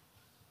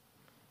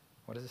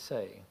 What does it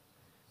say?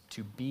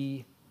 To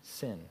be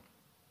sin.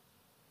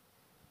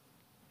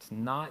 It's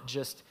not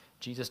just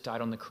Jesus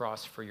died on the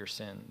cross for your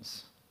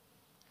sins.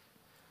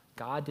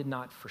 God did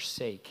not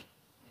forsake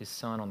his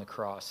son on the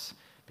cross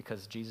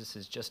because Jesus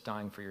is just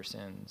dying for your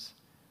sins.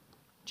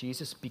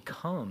 Jesus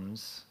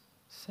becomes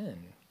sin.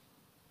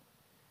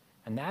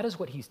 And that is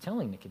what he's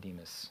telling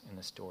Nicodemus in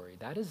the story.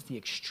 That is the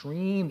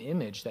extreme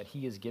image that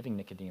he is giving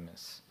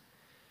Nicodemus.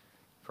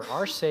 For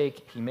our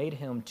sake, he made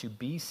him to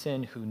be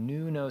sin who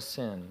knew no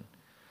sin,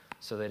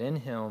 so that in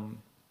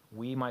him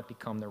we might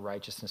become the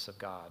righteousness of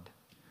God.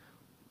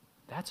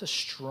 That's a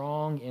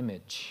strong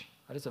image.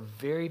 That is a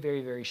very,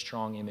 very, very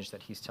strong image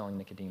that he's telling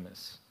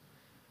Nicodemus.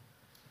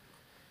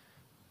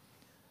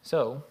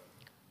 So,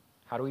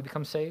 how do we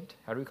become saved?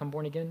 How do we become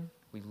born again?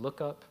 We look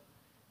up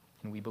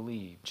and we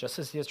believe, just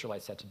as the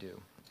Israelites had to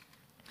do.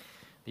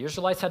 The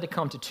Israelites had to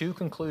come to two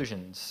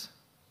conclusions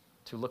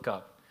to look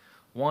up.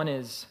 One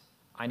is,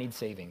 I need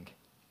saving.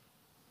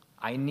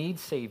 I need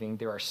saving.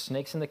 There are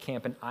snakes in the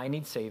camp and I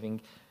need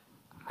saving.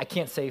 I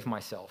can't save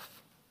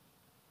myself.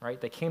 Right?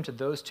 They came to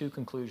those two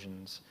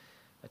conclusions.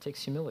 That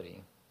takes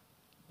humility.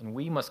 And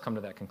we must come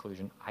to that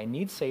conclusion. I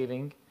need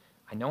saving.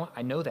 I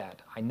know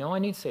that. I know I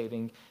need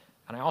saving,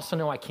 and I also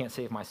know I can't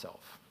save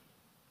myself.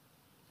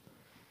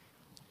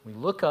 We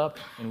look up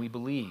and we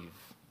believe.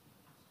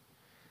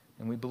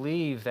 And we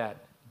believe that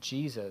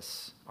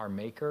Jesus, our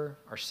Maker,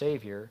 our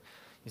Savior,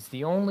 is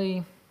the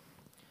only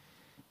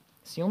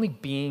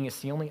being, it's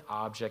the only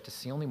object,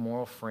 it's the only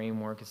moral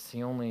framework, it's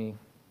the only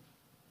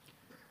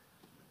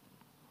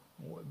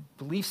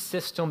belief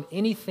system,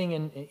 anything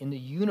in the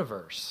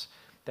universe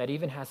that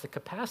even has the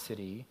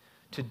capacity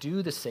to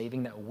do the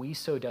saving that we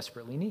so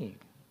desperately need.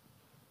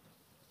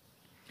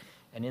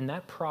 And in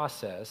that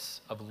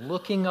process of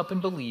looking up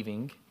and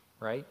believing,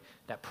 right,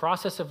 that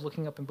process of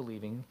looking up and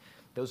believing,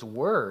 those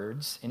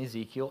words in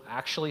Ezekiel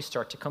actually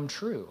start to come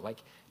true.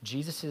 Like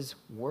Jesus'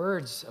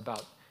 words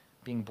about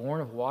being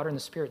born of water and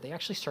the Spirit, they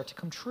actually start to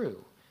come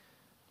true.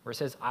 Where it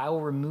says, I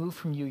will remove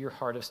from you your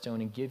heart of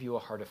stone and give you a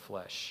heart of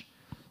flesh.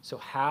 So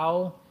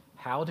how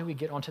do we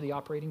get onto the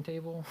operating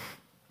table?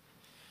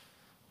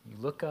 You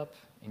look up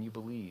and you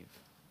believe.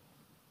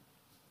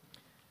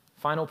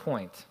 Final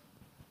point.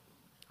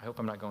 I hope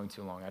I'm not going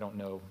too long. I don't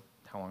know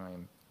how long I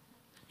am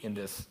in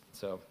this,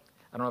 so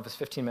I don't know if it's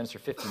 15 minutes or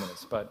 50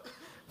 minutes, but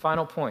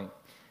final point,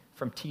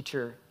 from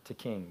teacher to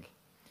king.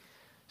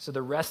 So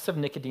the rest of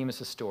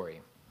Nicodemus' story.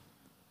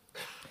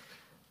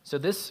 So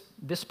this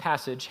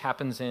passage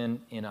happens in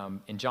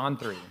John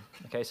 3,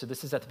 okay? So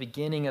this is at the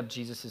beginning of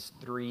Jesus'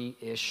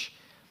 3-ish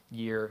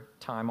year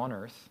time on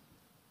earth,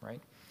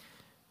 right?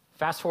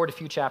 Fast forward a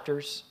few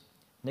chapters,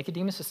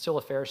 Nicodemus is still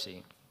a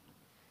Pharisee.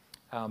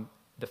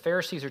 The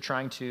Pharisees are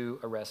trying to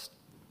arrest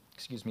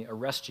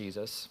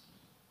Jesus,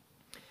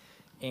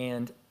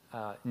 and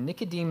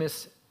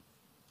Nicodemus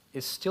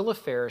is still a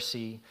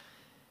Pharisee,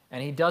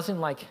 and he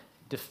doesn't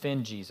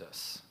defend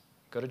Jesus.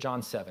 Go to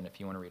John 7 if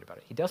you want to read about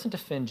it. He doesn't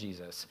defend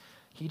Jesus.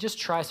 He just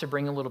tries to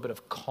bring a little bit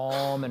of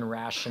calm and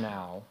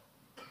rationale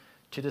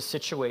to the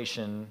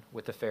situation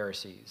with the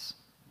Pharisees,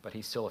 but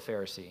he's still a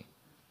Pharisee.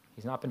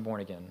 He's not been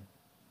born again.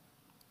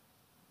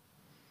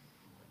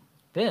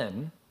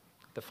 Then,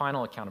 the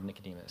final account of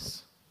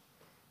Nicodemus.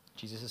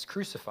 Jesus is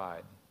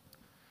crucified,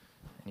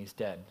 and he's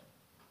dead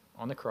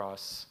on the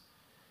cross.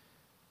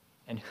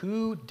 And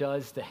who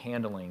does the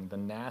handling, the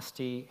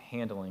nasty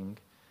handling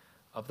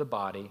of the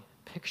body?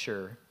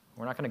 Picture,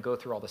 we're not going to go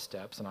through all the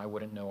steps, and I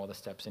wouldn't know all the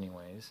steps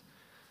anyways,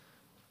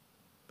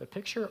 but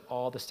picture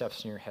all the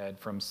steps in your head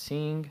from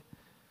seeing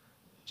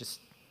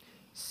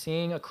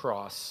a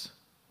cross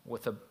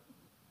with a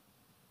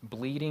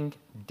bleeding,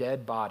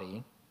 dead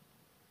body,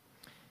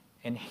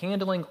 and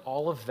handling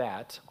all of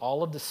that,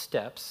 all of the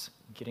steps,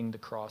 getting the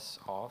cross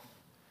off,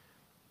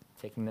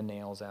 taking the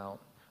nails out,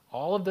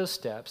 all of those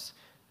steps,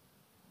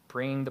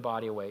 bringing the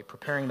body away,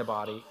 preparing the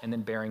body, and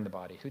then burying the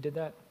body. Who did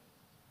that?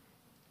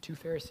 2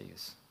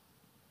 Pharisees.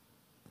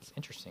 It's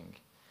interesting.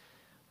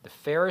 The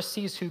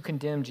Pharisees who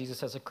condemned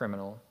Jesus as a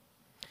criminal,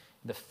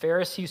 the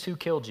Pharisees who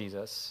killed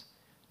Jesus,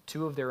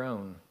 2 of their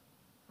own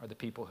are the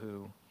people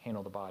who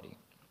handle the body.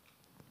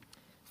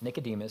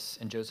 Nicodemus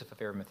and Joseph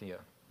of Arimathea.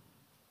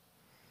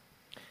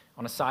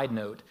 On a side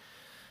note,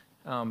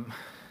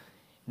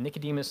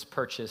 Nicodemus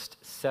purchased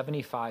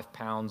 75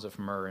 pounds of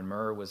myrrh, and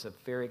myrrh was a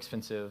very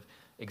expensive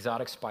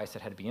exotic spice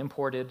that had to be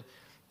imported.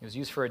 It was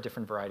used for a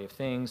different variety of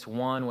things.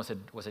 One was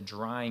a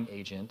drying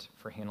agent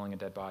for handling a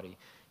dead body.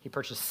 He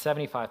purchased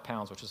 75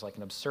 pounds, which is like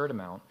an absurd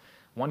amount.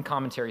 One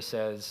commentary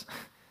says,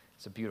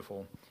 it's a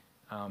beautiful,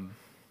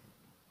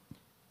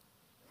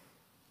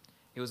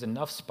 it was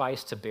enough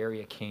spice to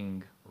bury a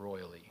king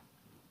royally.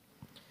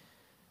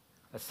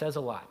 That says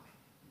a lot,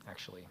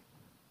 actually.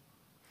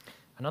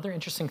 Another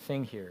interesting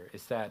thing here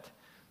is that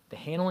the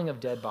handling of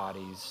dead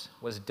bodies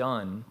was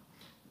done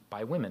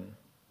by women.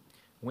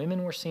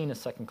 Women were seen as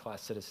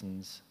second-class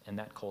citizens in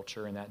that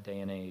culture, in that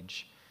day and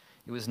age.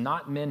 It was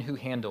not men who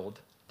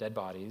handled dead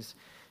bodies.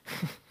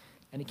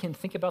 And you can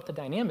think about the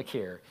dynamic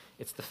here.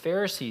 It's the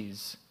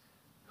Pharisees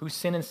who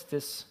sentenced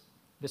this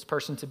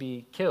person to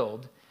be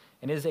killed,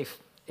 and it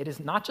is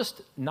not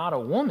just not a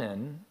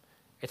woman,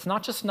 it's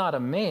not just not a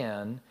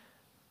man,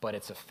 but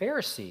it's a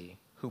Pharisee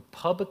who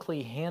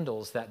publicly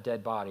handles that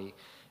dead body.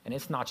 And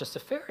it's not just a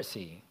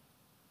Pharisee,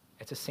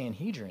 it's a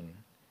Sanhedrin.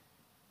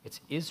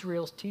 It's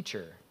Israel's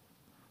teacher.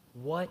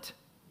 What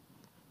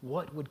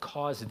would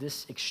cause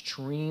this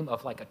extreme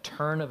of a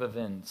turn of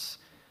events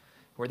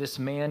where this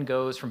man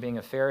goes from being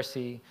a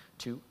Pharisee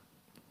to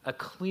a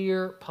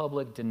clear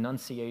public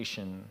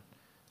denunciation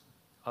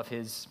of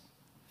his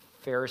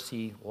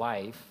Pharisee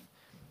life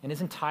and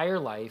his entire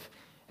life,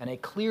 and a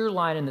clear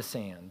line in the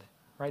sand,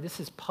 right? This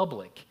is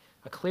public,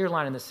 a clear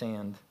line in the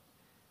sand.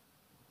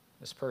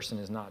 This person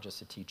is not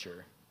just a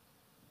teacher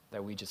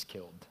that we just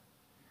killed.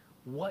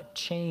 What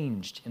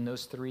changed in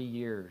those 3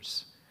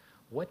 years?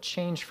 What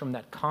changed from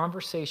that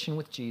conversation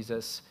with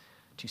Jesus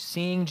to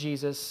seeing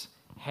Jesus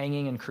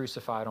hanging and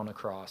crucified on a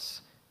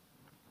cross?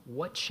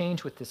 What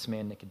changed with this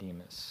man,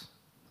 Nicodemus?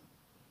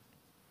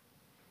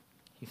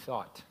 He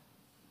thought,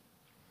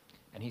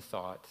 and he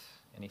thought,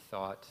 and he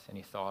thought, and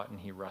he thought, and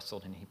he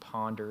wrestled, and he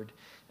pondered,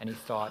 and he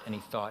thought, and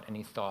he thought, and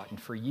he thought. And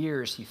for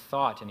years he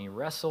thought, and he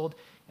wrestled,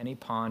 and he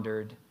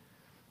pondered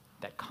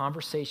that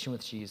conversation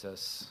with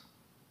Jesus.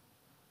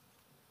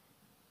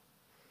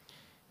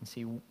 And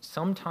see,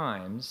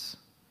 sometimes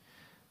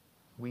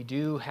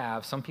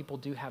some people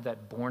do have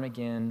that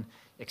born-again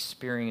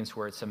experience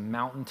where it's a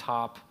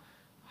mountaintop,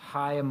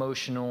 high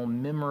emotional,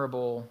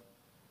 memorable,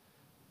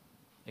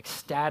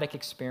 ecstatic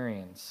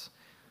experience.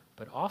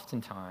 But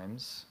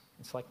oftentimes,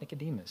 it's like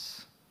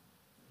Nicodemus.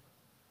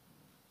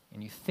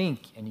 And you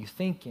think, and you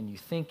think, and you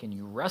think, and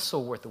you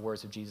wrestle with the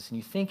words of Jesus, and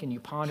you think, and you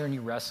ponder, and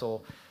you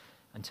wrestle,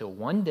 until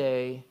one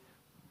day,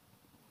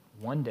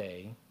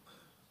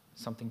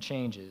 something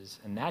changes.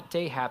 And that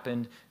day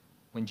happened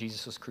when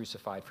Jesus was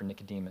crucified for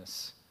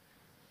Nicodemus.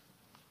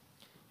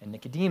 And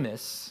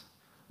Nicodemus,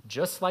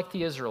 just like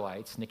the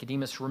Israelites,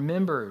 Nicodemus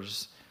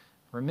remembers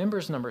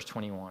Numbers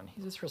 21.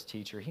 He's Israel's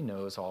teacher. He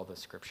knows all the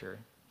scripture.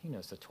 He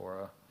knows the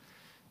Torah.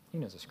 He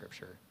knows the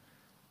scripture.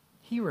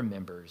 He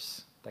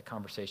remembers that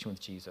conversation with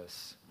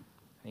Jesus.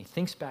 And he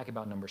thinks back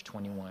about Numbers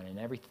 21, and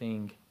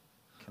everything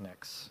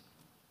connects.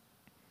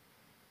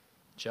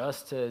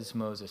 Just as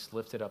Moses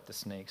lifted up the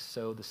snake,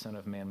 so the Son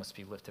of Man must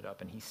be lifted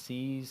up. And he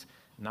sees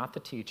not the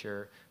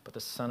teacher, but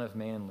the Son of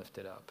Man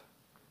lifted up.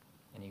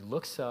 And he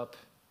looks up,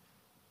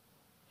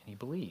 and he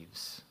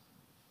believes.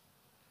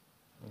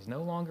 He's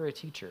no longer a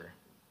teacher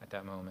at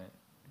that moment.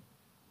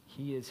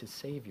 He is his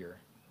Savior.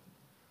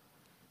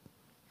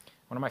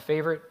 One of my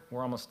favorite,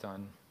 we're almost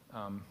done.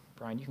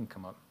 Brian, you can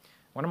come up.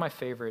 One of my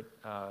favorite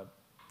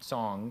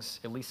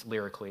songs, at least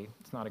lyrically,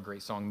 it's not a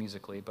great song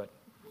musically, but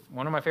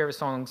one of my favorite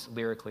songs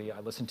lyrically, I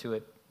listen to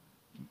it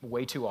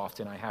way too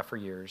often, I have for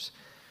years.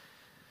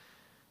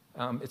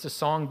 It's a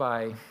song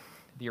by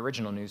the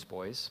original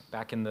Newsboys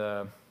back in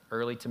the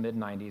early to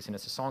mid-90s, and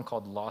it's a song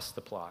called Lost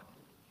the Plot.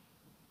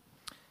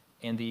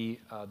 And the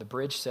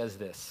bridge says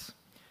this: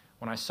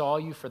 "When I saw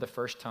you for the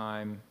first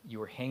time, you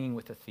were hanging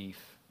with a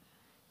thief,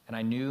 and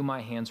I knew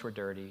my hands were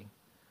dirty,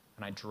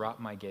 and I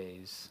dropped my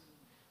gaze.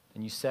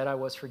 And you said I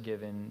was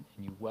forgiven,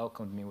 and you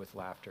welcomed me with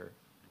laughter.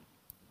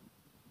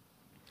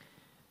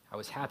 I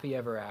was happy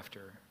ever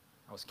after.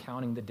 I was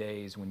counting the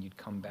days when you'd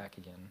come back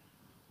again."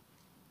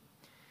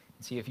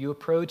 And see, if you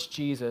approach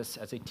Jesus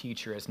as a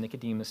teacher, as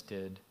Nicodemus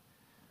did,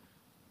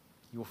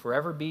 you will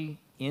forever be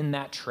in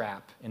that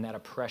trap, in that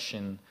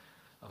oppression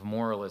of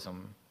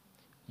moralism.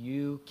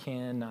 You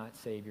cannot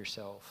save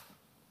yourself.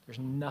 There's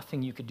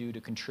nothing you could do to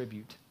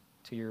contribute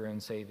to your own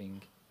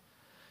saving.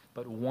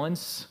 But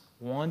once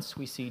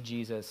we see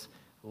Jesus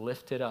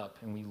lifted up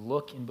and we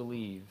look and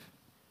believe,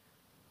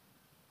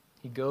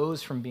 he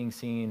goes from being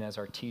seen as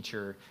our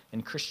teacher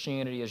and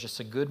Christianity as just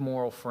a good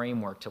moral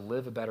framework to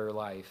live a better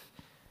life.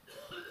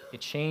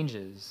 It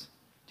changes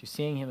to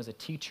seeing him as a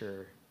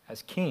teacher,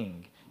 as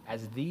king,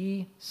 as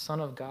the Son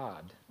of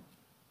God.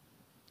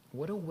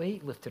 What a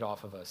weight lifted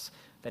off of us,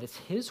 that it's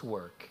his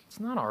work. It's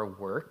not our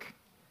work.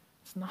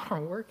 It's not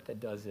our work that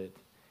does it.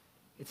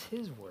 It's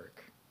his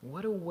work.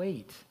 What a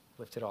weight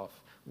lifted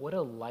off. What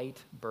a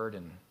light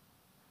burden.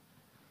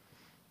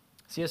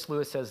 C.S.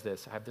 Lewis says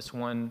this. I have this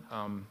one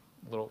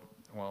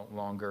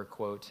longer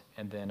quote,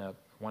 and then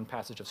one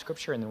passage of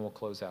scripture, and then we'll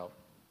close out.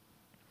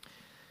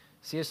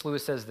 C.S.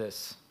 Lewis says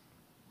this: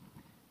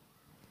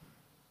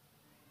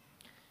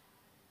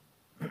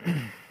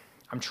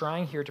 "I'm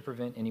trying here to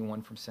prevent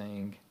anyone from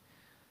saying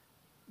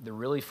the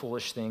really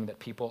foolish thing that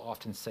people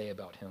often say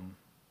about him.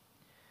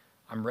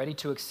 I'm ready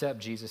to accept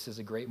Jesus as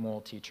a great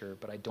moral teacher,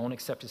 but I don't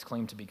accept his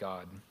claim to be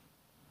God.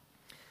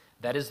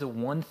 That is the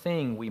one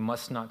thing we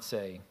must not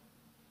say.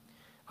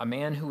 A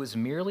man who was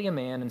merely a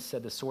man and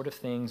said the sort of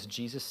things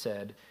Jesus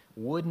said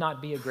would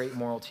not be a great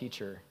moral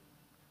teacher.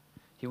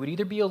 He would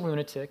either be a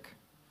lunatic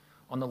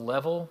on the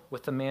level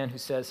with the man who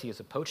says he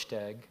is a poached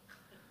egg,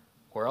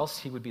 or else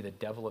he would be the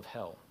devil of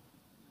hell.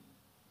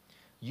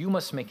 You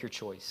must make your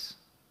choice.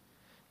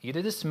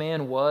 Either this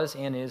man was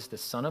and is the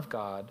Son of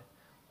God,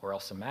 or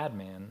else a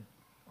madman,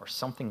 or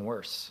something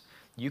worse.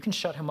 You can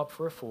shut him up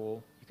for a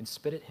fool, you can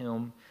spit at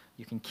him,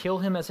 you can kill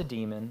him as a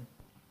demon,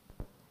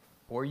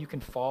 or you can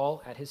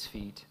fall at his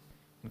feet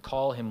and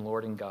call him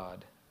Lord and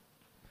God.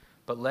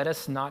 But let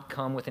us not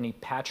come with any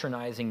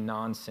patronizing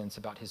nonsense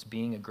about his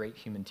being a great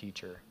human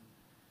teacher.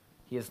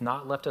 He has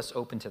not left us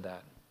open to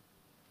that.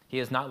 He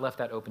has not left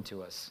that open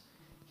to us.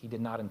 He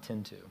did not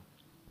intend to."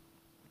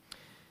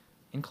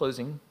 In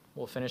closing,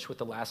 we'll finish with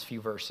the last few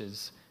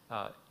verses.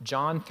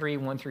 John 3,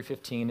 1 through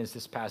 15 is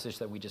this passage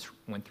that we just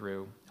went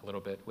through a little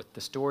bit with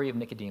the story of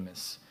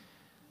Nicodemus.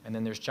 And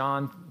then there's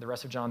the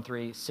rest of John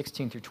 3,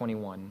 16 through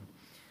 21.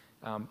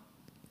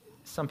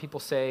 Some people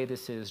say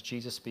this is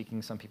Jesus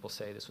speaking. Some people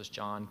say this was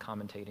John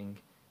commentating.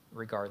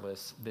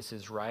 Regardless, this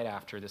is right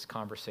after this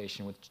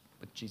conversation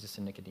with Jesus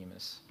and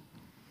Nicodemus.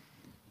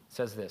 It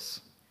says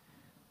this: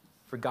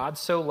 "For God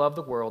so loved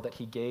the world that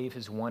he gave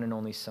his one and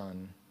only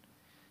Son,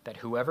 that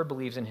whoever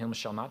believes in him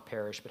shall not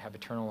perish but have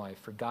eternal life.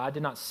 For God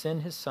did not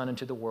send his Son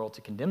into the world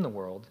to condemn the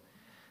world,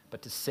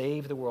 but to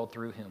save the world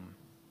through him.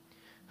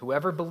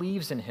 Whoever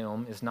believes in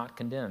him is not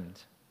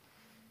condemned,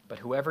 but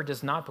whoever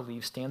does not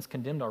believe stands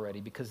condemned already,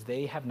 because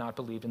they have not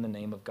believed in the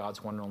name of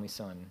God's one and only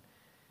Son.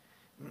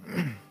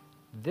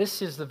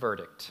 This is the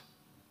verdict.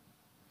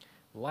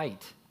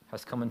 Light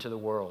has come into the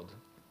world,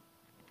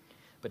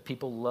 but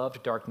people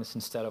loved darkness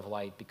instead of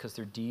light because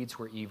their deeds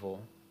were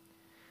evil.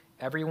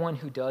 Everyone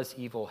who does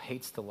evil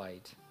hates the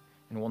light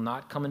and will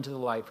not come into the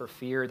light for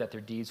fear that their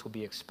deeds will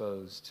be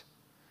exposed.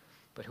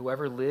 But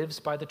whoever lives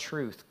by the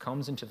truth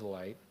comes into the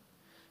light,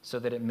 so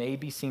that it may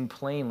be seen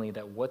plainly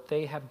that what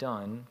they have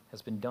done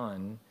has been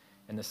done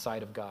in the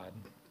sight of God."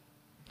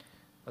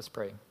 Let's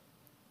pray.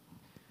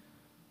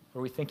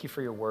 Lord, we thank you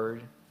for your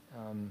word.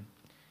 And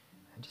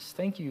just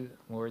thank you,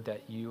 Lord,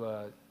 that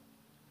you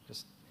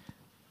just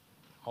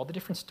all the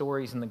different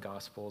stories in the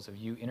Gospels of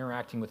you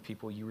interacting with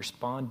people, you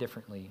respond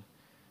differently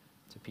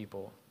to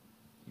people.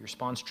 You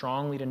respond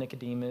strongly to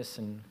Nicodemus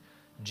and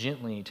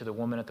gently to the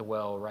woman at the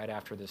well right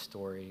after this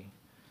story.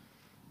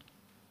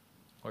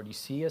 Lord, you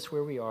see us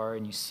where we are,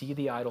 and you see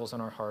the idols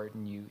on our heart,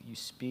 and you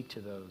speak to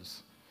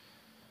those.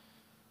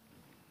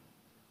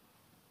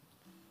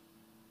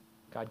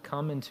 God,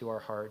 come into our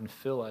heart and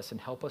fill us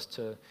and help us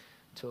to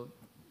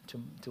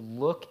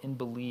look and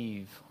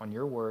believe on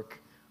your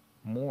work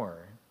more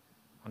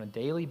on a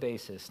daily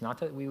basis. Not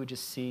that we would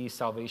just see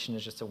salvation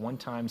as just a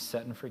one-time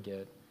set and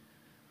forget,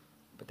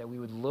 but that we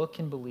would look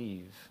and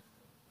believe.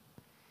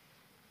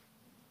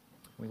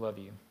 We love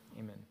you.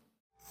 Amen.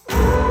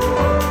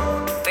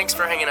 Thanks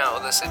for hanging out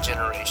with us at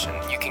Generation.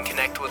 You can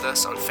connect with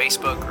us on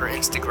Facebook or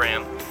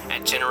Instagram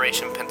at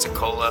Generation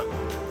Pensacola,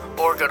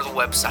 or go to the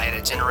website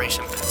at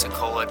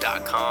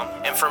generationpensacola.com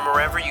and from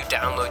wherever you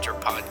download your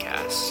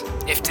podcasts.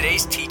 If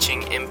today's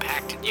teaching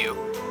impacted you,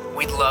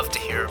 we'd love to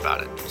hear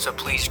about it, so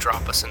please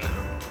drop us a note.